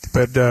injury, but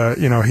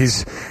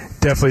he's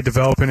definitely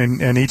developing,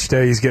 and each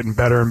day he's getting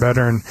better and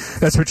better, and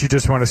that's what you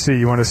just want to see.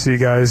 You want to see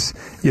guys,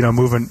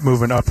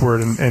 moving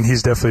upward, and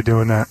he's definitely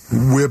doing that.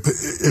 Whip,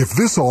 if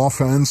this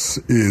offense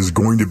is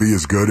going to be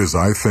as good as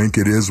I think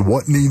it is,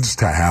 what needs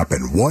to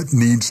happen? What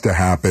needs to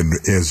happen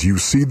as you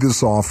see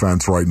this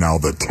offense right now,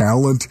 the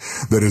talent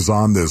that is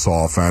on this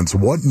offense,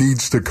 what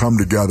needs to come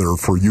together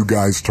for you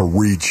guys to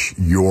reach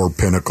your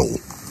pinnacle?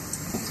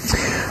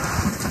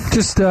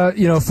 Just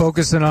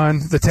focusing on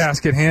the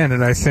task at hand,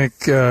 and I think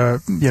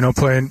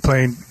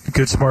playing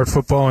good, smart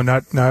football, and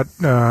not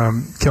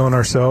killing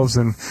ourselves.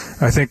 And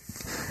I think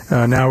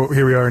now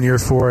here we are in year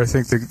 4. I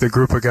think the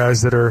group of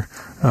guys that are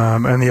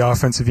in the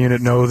offensive unit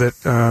know that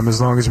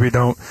as long as we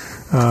don't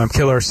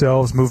kill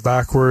ourselves, move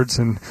backwards,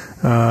 and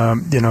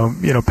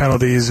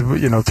penalties,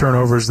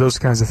 turnovers, those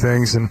kinds of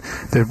things, and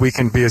that we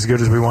can be as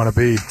good as we want to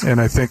be. And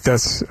I think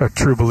that's a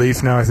true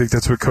belief now. I think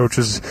that's what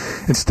coaches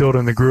instilled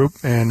in the group,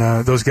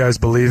 and those guys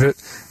believe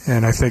it.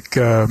 And I think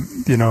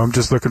I'm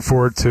just looking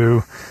forward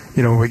to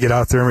when we get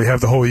out there and we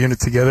have the whole unit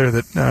together,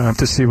 that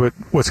to see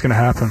what's going to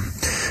happen.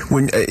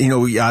 When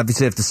we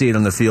obviously have to see it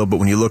on the field, but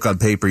when you look on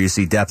paper, you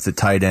see depth at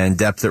tight end,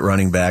 depth at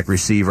running back,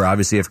 receiver.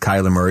 Obviously, you have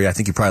Kyler Murray. I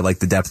think you probably like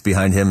the depth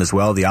behind him as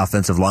well. The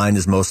offensive line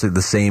is mostly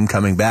the same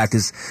coming back.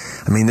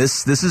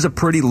 This is a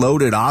pretty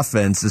loaded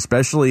offense,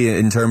 especially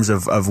in terms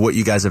of what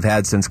you guys have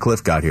had since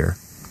Cliff got here.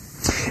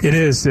 It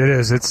is.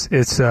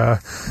 It's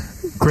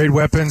great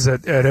weapons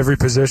at every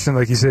position.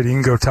 Like you said, you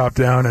can go top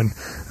down, and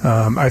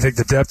I think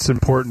the depth's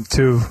important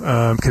too,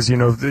 because the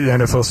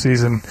NFL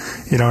season,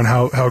 and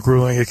how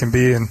grueling it can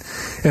be and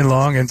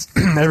long, and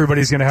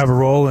everybody's going to have a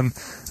role, and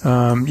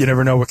you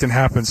never know what can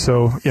happen.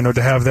 So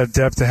to have that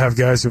depth, to have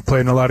guys who've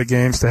played in a lot of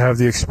games, to have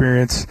the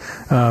experience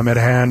at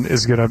hand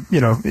is going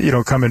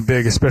to come in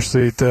big,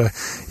 especially at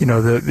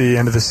the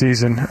end of the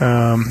season.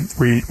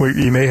 Where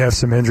you may have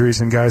some injuries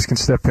and guys can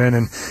step in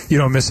and you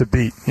don't miss a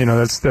beat.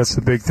 That's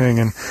the big thing,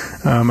 and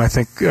I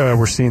think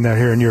we're seeing that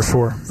here in year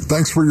 4.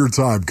 Thanks for your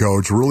time,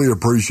 Coach. Really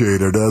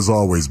appreciate it, as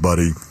always,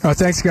 buddy.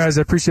 Thanks, guys.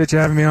 I appreciate you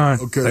having me on.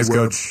 Okay, thanks,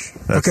 Coach.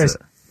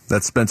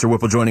 That's Spencer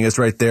Whipple joining us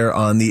right there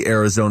on the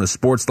Arizona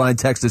Sports Line.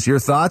 Text us your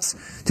thoughts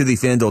to the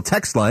FanDuel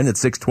text line at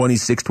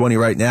 620-620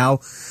 right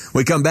now.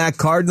 When we come back,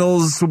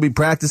 Cardinals will be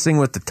practicing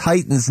with the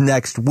Titans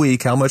next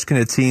week. How much can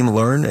a team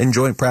learn in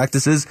joint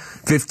practices?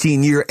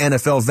 15-year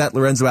NFL vet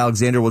Lorenzo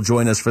Alexander will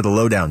join us for the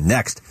lowdown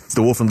next. It's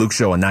the Wolf and Luke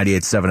Show on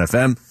 98.7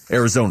 FM,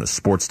 Arizona's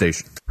sports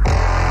station.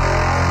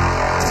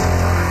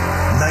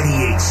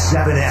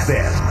 98.7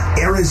 FM,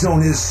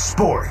 Arizona's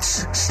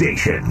sports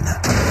station.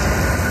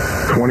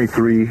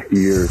 23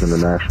 years in the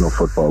National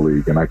Football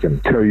League, and I can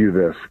tell you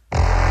this.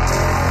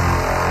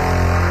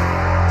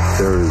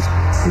 There is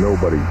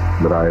nobody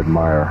that I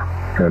admire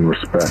and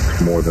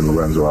respect more than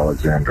Lorenzo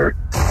Alexander.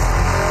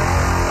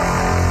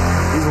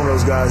 He's one of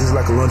those guys, he's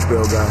like a lunch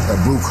bell guy.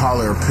 That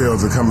blue-collar appeal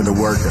to coming to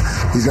work.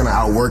 He's going to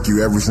outwork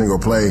you every single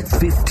play.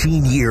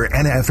 15-year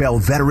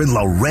NFL veteran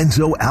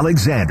Lorenzo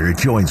Alexander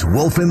joins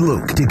Wolf and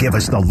Luke to give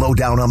us the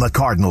lowdown on the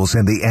Cardinals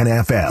and the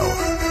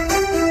NFL.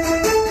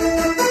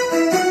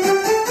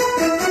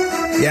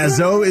 Yeah,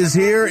 Zoe is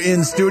here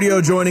in studio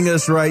joining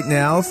us right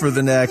now for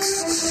the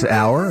next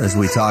hour as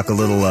we talk a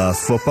little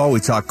football.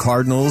 We talk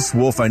Cardinals.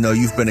 Wolf, I know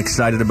you've been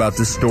excited about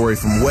this story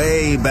from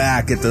way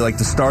back at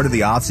the start of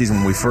the offseason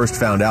when we first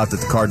found out that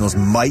the Cardinals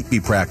might be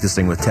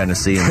practicing with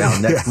Tennessee, and now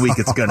next week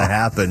it's going to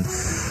happen.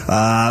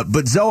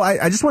 But Zoe,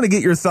 I just want to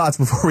get your thoughts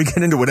before we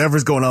get into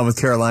whatever's going on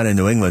with Carolina and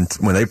New England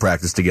when they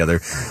practice together.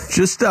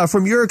 Just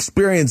from your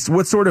experience,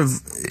 what sort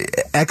of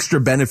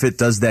extra benefit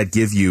does that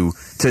give you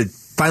to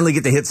finally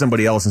get to hit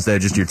somebody else instead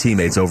of just your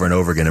teammates over and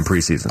over again in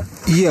preseason?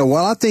 Yeah,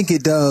 well, I think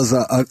it does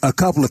a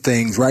couple of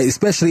things, right?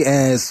 Especially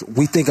as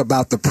we think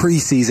about the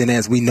preseason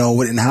as we know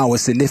it and how it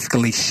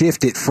significantly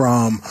shifted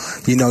from,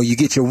 you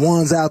get your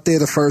ones out there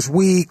the first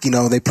week,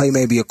 they play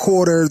maybe a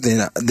quarter,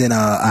 then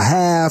a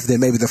half, then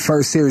maybe the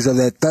first series of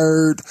that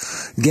third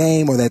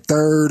game or that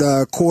third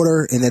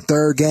quarter in that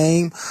third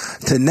game,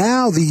 to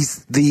now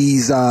these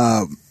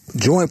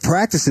joint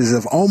practices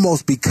have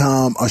almost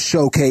become a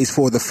showcase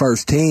for the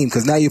first team,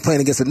 because now you're playing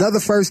against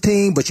another first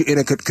team, but you're in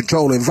a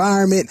controlled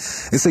environment,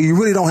 and so you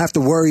really don't have to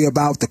worry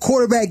about the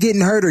quarterback getting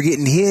hurt or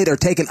getting hit or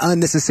taking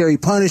unnecessary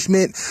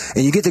punishment,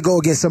 and you get to go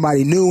against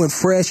somebody new and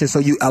fresh, and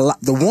so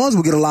the ones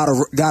will get a lot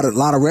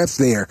of reps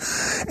there.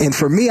 And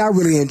for me, I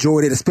really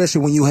enjoyed it,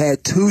 especially when you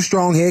had two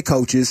strong head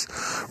coaches,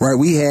 right?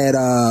 We had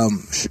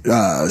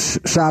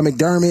Sean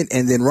McDermott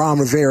and then Ron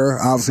Rivera.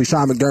 Obviously,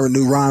 Sean McDermott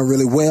knew Ron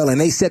really well, and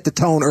they set the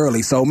tone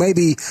early. So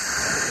maybe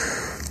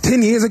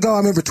 10 years ago, I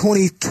remember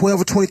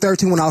 2012 or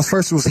 2013 when I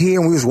was here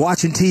and we was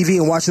watching TV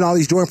and watching all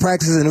these joint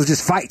practices, and it was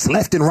just fights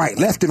left and right.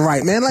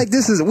 Man, like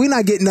we're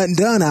not getting nothing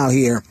done out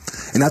here.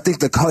 And I think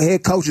the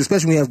head coach,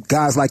 especially when you have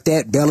guys like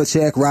that,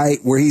 Belichick, right,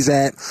 where he's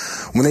at,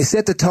 when they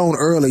set the tone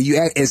early,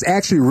 it's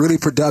actually really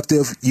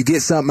productive. You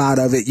get something out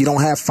of it. You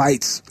don't have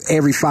fights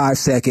every 5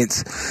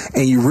 seconds,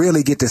 and you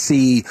really get to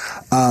see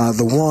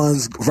the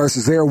ones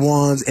versus their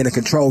ones in a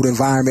controlled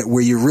environment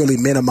where you're really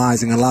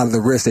minimizing a lot of the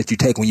risks that you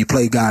take when you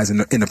play guys in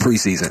the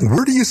preseason.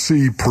 Where do you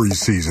see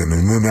preseason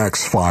in the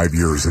next 5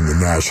 years in the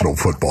National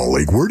Football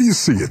League? Where do you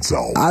see it,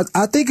 Zoe?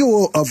 I think it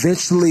will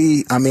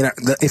eventually,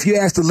 if you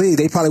ask the league,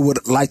 they probably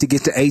would like to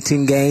get to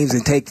 18 games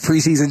and take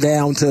preseason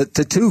down to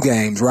 2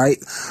 games, right?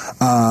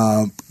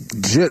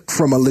 Just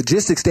from a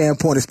logistics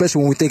standpoint,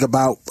 especially when we think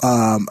about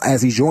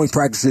as these joint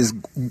practices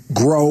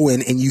grow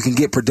and you can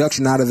get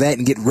production out of that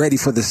and get ready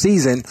for the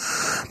season,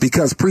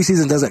 because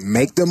preseason doesn't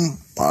make them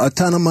a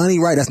ton of money,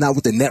 right? That's not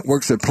what the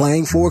networks are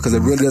playing for, because it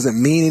really doesn't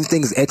mean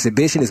anything. It's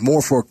exhibition. It's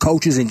more for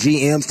coaches and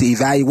GMs to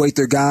evaluate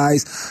their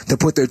guys, to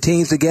put their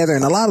teams together.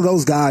 And a lot of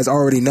those guys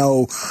already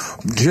know,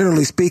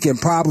 generally speaking,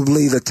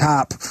 probably the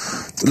top,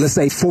 let's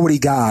say 40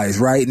 guys,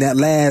 right? And that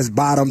last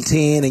bottom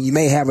 10, and you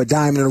may have a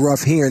diamond in the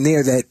rough here and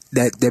there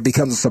that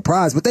becomes a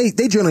surprise, but they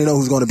generally know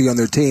who's going to be on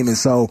their team. And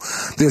so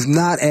there's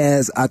not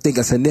as, I think,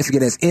 a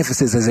significant as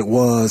emphasis as it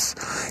was,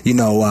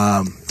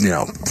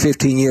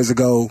 15 years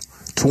ago,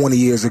 20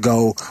 years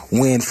ago,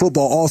 when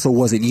football also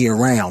wasn't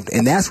year-round.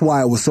 And that's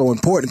why it was so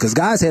important, because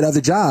guys had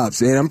other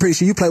jobs. And I'm pretty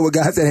sure you played with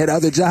guys that had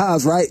other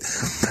jobs, right?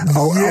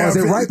 Or was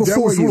it right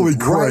before you? Really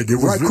Craig.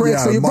 Right, Craig.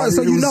 Yeah,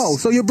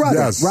 so your brother,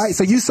 yes. Right?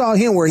 So you saw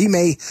him where he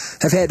may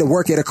have had to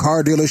work at a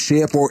car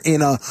dealership or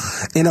in a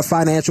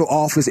financial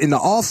office in the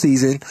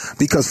off-season,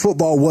 because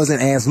football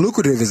wasn't as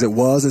lucrative as it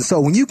was. And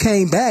so when you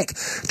came back,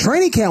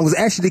 training camp was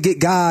actually to get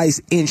guys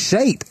in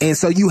shape. And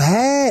so you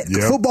had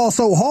football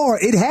so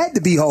hard, it had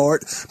to be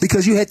hard,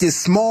 because you you had this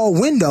small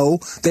window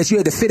that you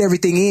had to fit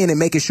everything in and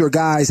making sure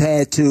guys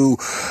had to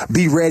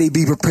be ready,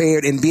 be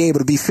prepared, and be able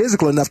to be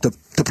physical enough to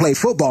play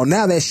football.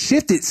 Now that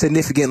shifted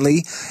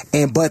significantly,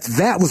 but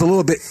that was a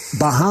little bit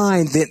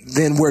behind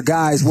than where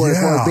guys were as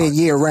far as being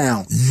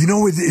year-round. You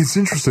know, it's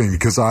interesting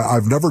because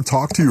I've never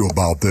talked to you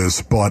about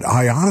this, but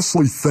I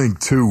honestly think,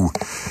 too,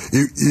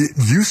 it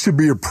used to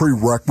be a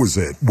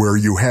prerequisite where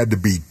you had to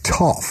be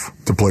tough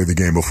to play the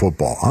game of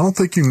football. I don't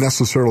think you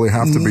necessarily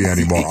have to be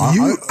anymore.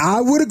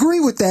 I would agree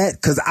with that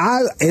because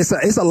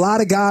it's a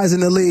lot of guys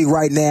in the league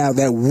right now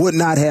that would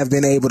not have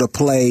been able to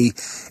play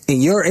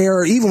in your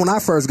era. Even when I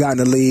first got in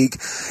the league,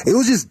 it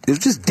was just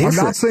different.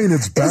 I'm not saying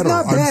it's better. It's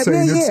not bad. I'm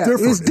saying it's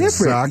different. It's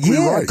different. Exactly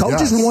right.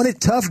 Coaches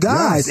wanted tough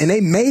guys, and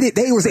they made it.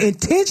 They was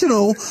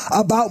intentional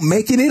about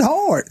making it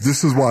hard.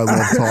 This is why I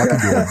love talking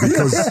to him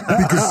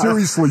because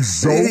seriously,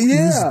 Zoe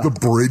is the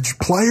bridge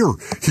player.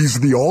 He's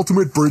the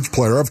ultimate bridge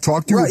player. I've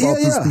talked to you about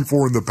this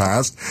before in the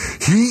past.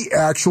 He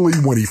actually,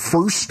 when he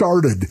first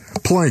started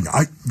playing,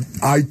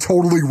 I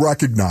totally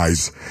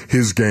recognize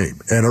his game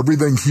and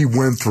everything he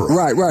went through.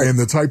 Right. And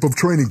the type of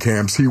training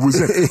camps he was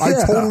in.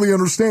 I totally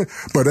understand.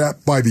 But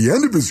by the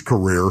end of his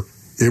career,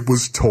 it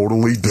was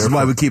totally different. This is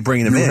why we keep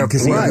bringing him in,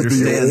 because he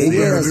understands.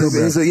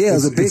 It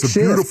was a big shift.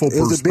 Beautiful perspective.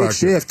 It was a big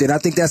shift, and I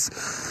think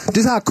that's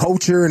just how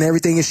culture and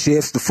everything has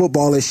shifted. The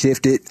football has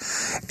shifted,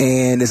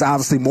 and it's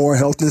obviously more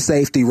health and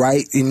safety,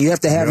 right? And you have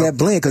to have that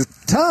blend, because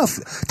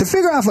to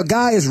figure out if a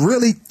guy is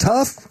really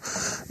tough,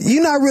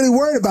 you're not really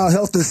worried about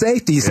health and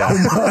safety so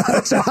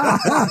much.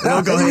 They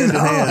don't go hand in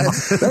hand.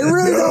 They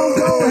really don't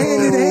go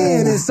hand in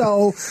hand, and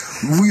so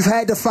we've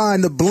had to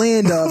find the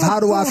blend of how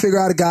do I figure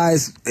out a guy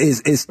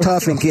is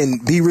tough and can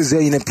be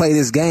resilient and play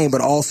this game,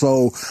 but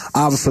also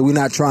obviously we're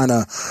not trying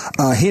to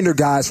hinder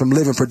guys from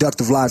living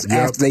productive lives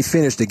after they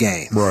finish the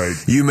game. Right.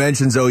 You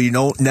mentioned, Zoe, you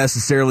don't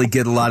necessarily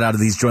get a lot out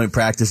of these joint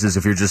practices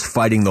if you're just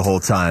fighting the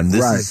whole time.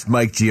 This is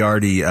Mike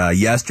Giardi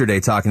yesterday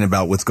talking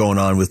about what's going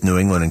on with New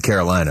England and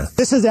Carolina.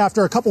 This is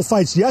after a couple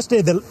fights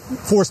yesterday that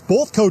forced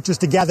both coaches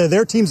to gather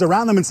their teams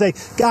around them and say,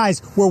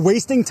 guys, we're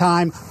wasting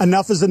time.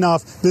 Enough is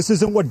enough. This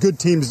isn't what good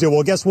teams do.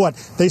 Well, guess what?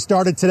 They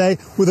started today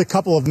with a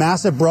couple of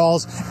massive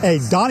brawls. A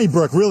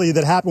Donnybrook, really,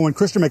 that happened when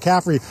Christian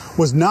McCaffrey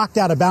was knocked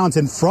out of bounds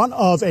in front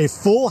of a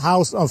full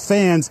house of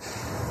fans.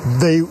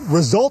 The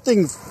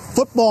resulting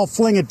football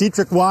fling at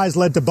Dietrich Wise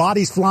led to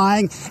bodies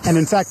flying, and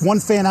in fact, one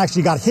fan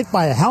actually got hit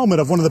by a helmet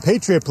of one of the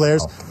Patriot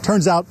players.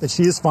 Turns out that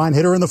she is fine,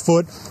 hit her in the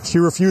foot. She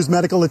refused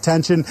medical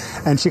attention,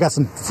 and she got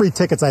some free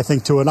tickets, I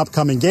think, to an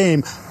upcoming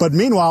game. But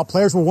meanwhile,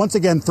 players were once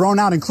again thrown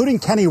out, including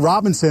Kenny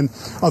Robinson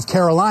of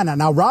Carolina.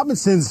 Now,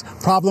 Robinson's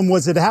problem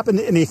was it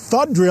happened in a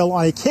thud drill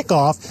on a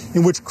kickoff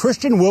in which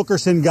Christian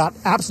Wilkerson got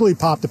absolutely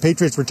popped, the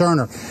Patriots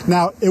returner.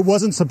 Now, it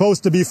wasn't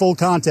supposed to be full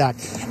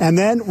contact. And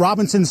then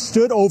Robinson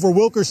stood over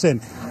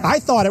Wilkerson. I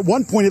thought at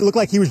one point it looked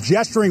like he was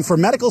gesturing for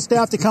medical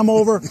staff to come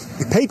over.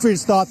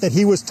 Patriots thought that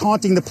he was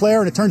taunting the player,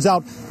 and it turns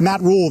out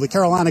Matt Rule, the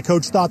Carolina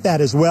coach, thought that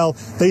as well.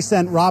 They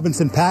sent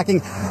Robinson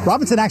packing.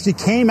 Robinson actually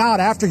came out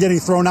after getting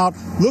thrown out,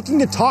 looking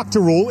to talk to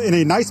Rule in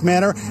a nice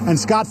manner, and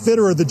Scott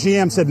Fitterer, the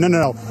GM, said,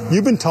 no,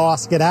 you've been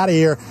tossed, get out of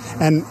here.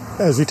 And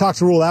as we talked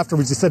to Rule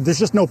afterwards, he said, there's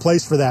just no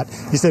place for that.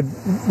 He said,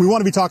 we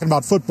want to be talking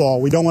about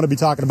football. We don't want to be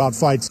talking about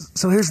fights.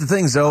 So here's the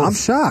thing, Zoe. I'm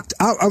shocked.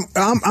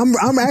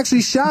 I'm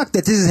actually shocked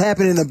that this is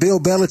happening to Bill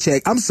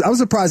Belichick. I'm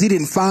surprised he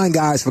didn't fine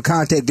guys for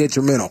contact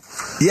detrimental.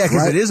 Yeah,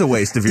 because it is a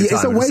waste of your time.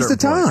 It's a waste of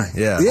time. Point.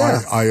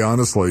 Yeah. I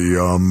honestly,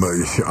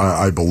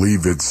 I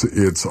believe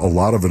it's a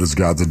lot of it has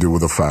got to do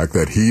with the fact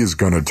that he is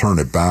going to turn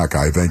it back,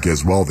 I think,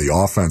 as well. The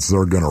offense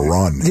they're going to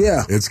run.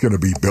 Yeah. It's going to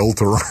be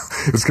built around,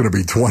 it's going to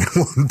be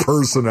 21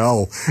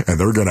 personnel, and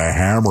they're going to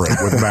hammer it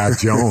with Mac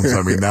Jones.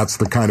 I mean, that's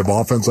the kind of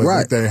offense I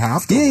think they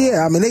have to.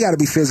 Yeah. I mean, they got to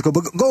be physical.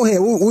 But go ahead.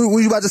 What were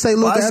you about to say,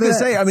 Luke? Well, I was going to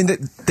say, I mean,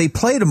 they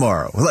play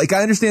tomorrow. Like,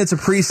 I understand it's a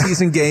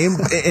preseason game,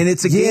 and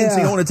it's a game, so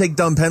you don't want to take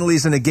dumb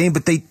penalties in a game,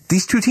 but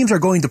these two teams are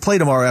going to play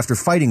tomorrow after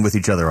fighting with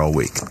each other all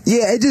week.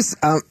 Yeah, it just,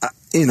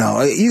 you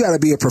got to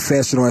be a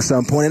professional at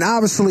some point. And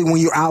obviously, when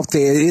you're out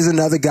there, it is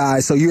another guy.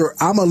 So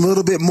I'm a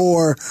little bit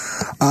more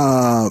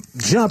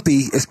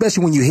jumpy,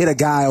 especially when you hit a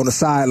guy on the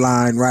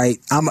sideline, right?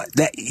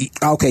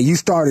 Okay, you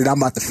started, I'm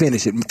about to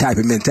finish it type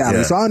of mentality.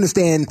 Yeah. So I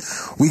understand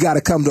we got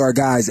to come to our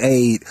guys'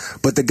 aid,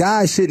 but the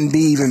guy shouldn't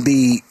even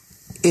be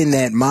in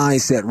that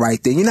mindset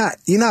right there. You're not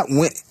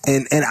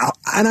and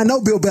I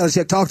know Bill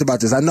Belichick talked about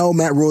this. I know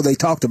Matt Rule, they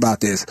talked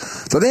about this.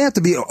 So they have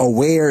to be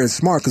aware and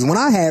smart, because when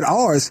I had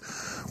ours,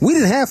 we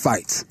didn't have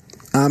fights.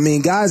 I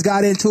mean, guys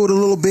got into it a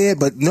little bit,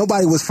 but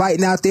nobody was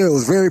fighting out there. It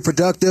was very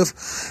productive.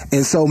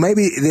 And so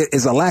maybe there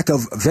is a lack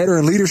of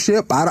veteran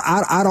leadership.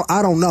 I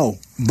don't know.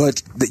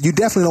 But you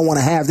definitely don't want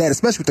to have that,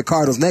 especially with the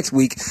Cardinals next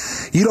week.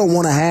 You don't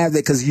want to have that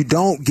because you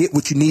don't get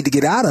what you need to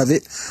get out of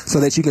it so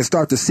that you can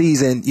start the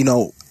season,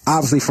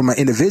 obviously from an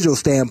individual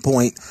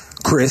standpoint,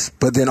 Chris,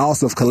 but then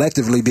also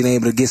collectively being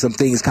able to get some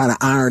things kind of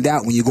ironed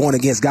out when you're going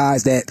against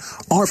guys that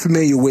aren't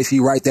familiar with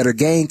you, right? That are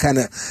game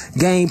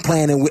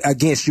planning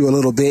against you a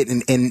little bit,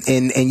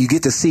 and you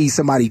get to see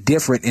somebody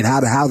different and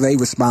how they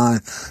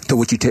respond to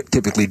what you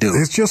typically do.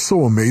 It's just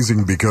so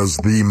amazing because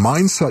the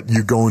mindset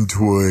you go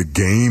into a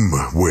game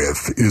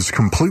with is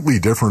completely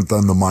different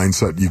than the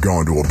mindset you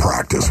go into a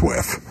practice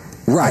with.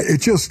 Right.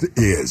 It just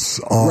is.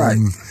 Right.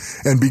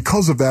 And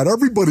because of that,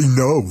 everybody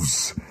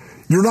knows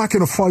you're not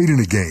going to fight in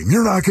a game.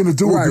 You're not going to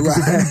do it because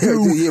if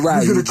you do, you're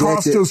going to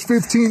cost us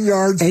 15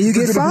 yards and you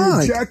get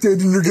fined. Be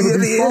ejected and you're going to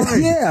be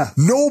fined. Yeah.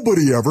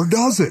 Nobody ever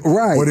does it.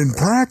 Right. But in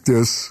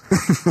practice,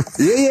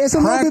 it's a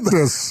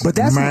practice, but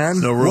that's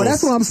man. No rules. Well,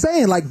 that's what I'm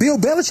saying. Like Bill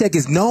Belichick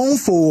is known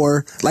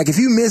for, like if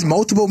you miss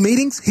multiple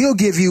meetings,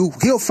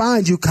 he'll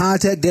find you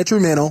contact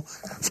detrimental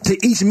to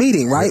each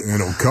meeting, right?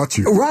 And he'll cut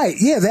you. Right.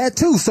 Yeah, that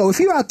too. So if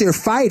you're out there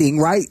fighting,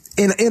 right,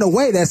 in a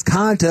way that's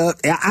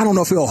contact, I don't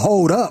know if he'll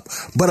hold up,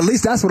 but at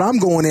least that's what I'm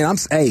going in.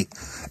 Hey,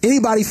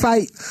 anybody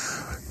fight,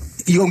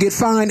 you're going to get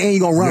fined and you're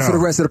going to run for the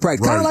rest of the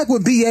practice. Right. Kind of like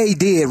what B.A.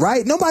 did,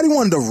 right? Nobody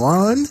wanted to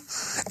run,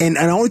 and it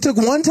only took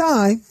one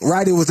time,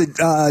 right? It was a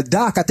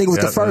Doc. I think it was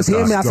the first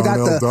him. I forgot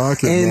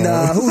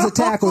who was the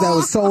tackle that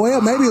was so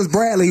ill? Maybe it was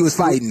Bradley he was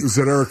fighting. Was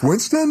it Eric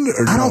Winston?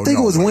 I don't think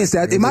it was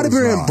Winston. It might have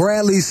been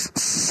Bradley's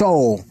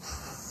soul.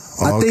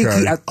 I think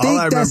all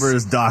I remember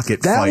is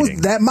Dockett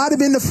fighting. That might have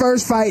been the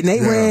first fight, and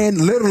they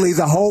ran literally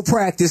the whole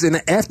practice.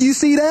 And after you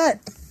see that,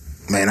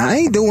 man, I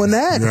ain't doing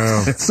that.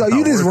 Yeah. So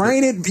you just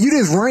rein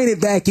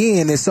it back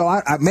in. And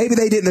so maybe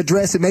they didn't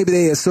address it, maybe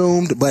they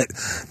assumed, but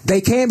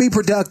they can be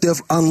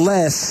productive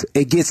unless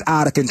it gets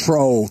out of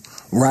control,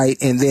 right?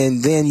 And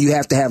then you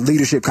have to have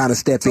leadership kind of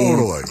step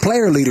in,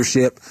 player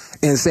leadership,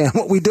 and saying,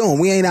 what we doing?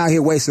 We ain't out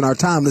here wasting our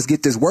time. Let's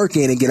get this work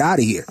in and get out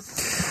of here.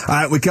 All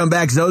right, we come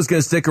back. Zoe's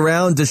going to stick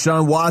around.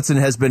 Deshaun Watson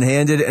has been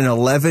handed an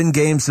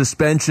 11-game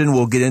suspension.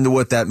 We'll get into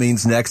what that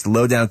means next. The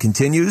Lowdown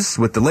continues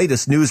with the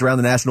latest news around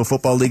the National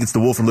Football League. It's the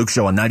Wolf and Luke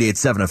Show on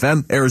 98.7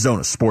 FM,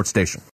 Arizona's sports station.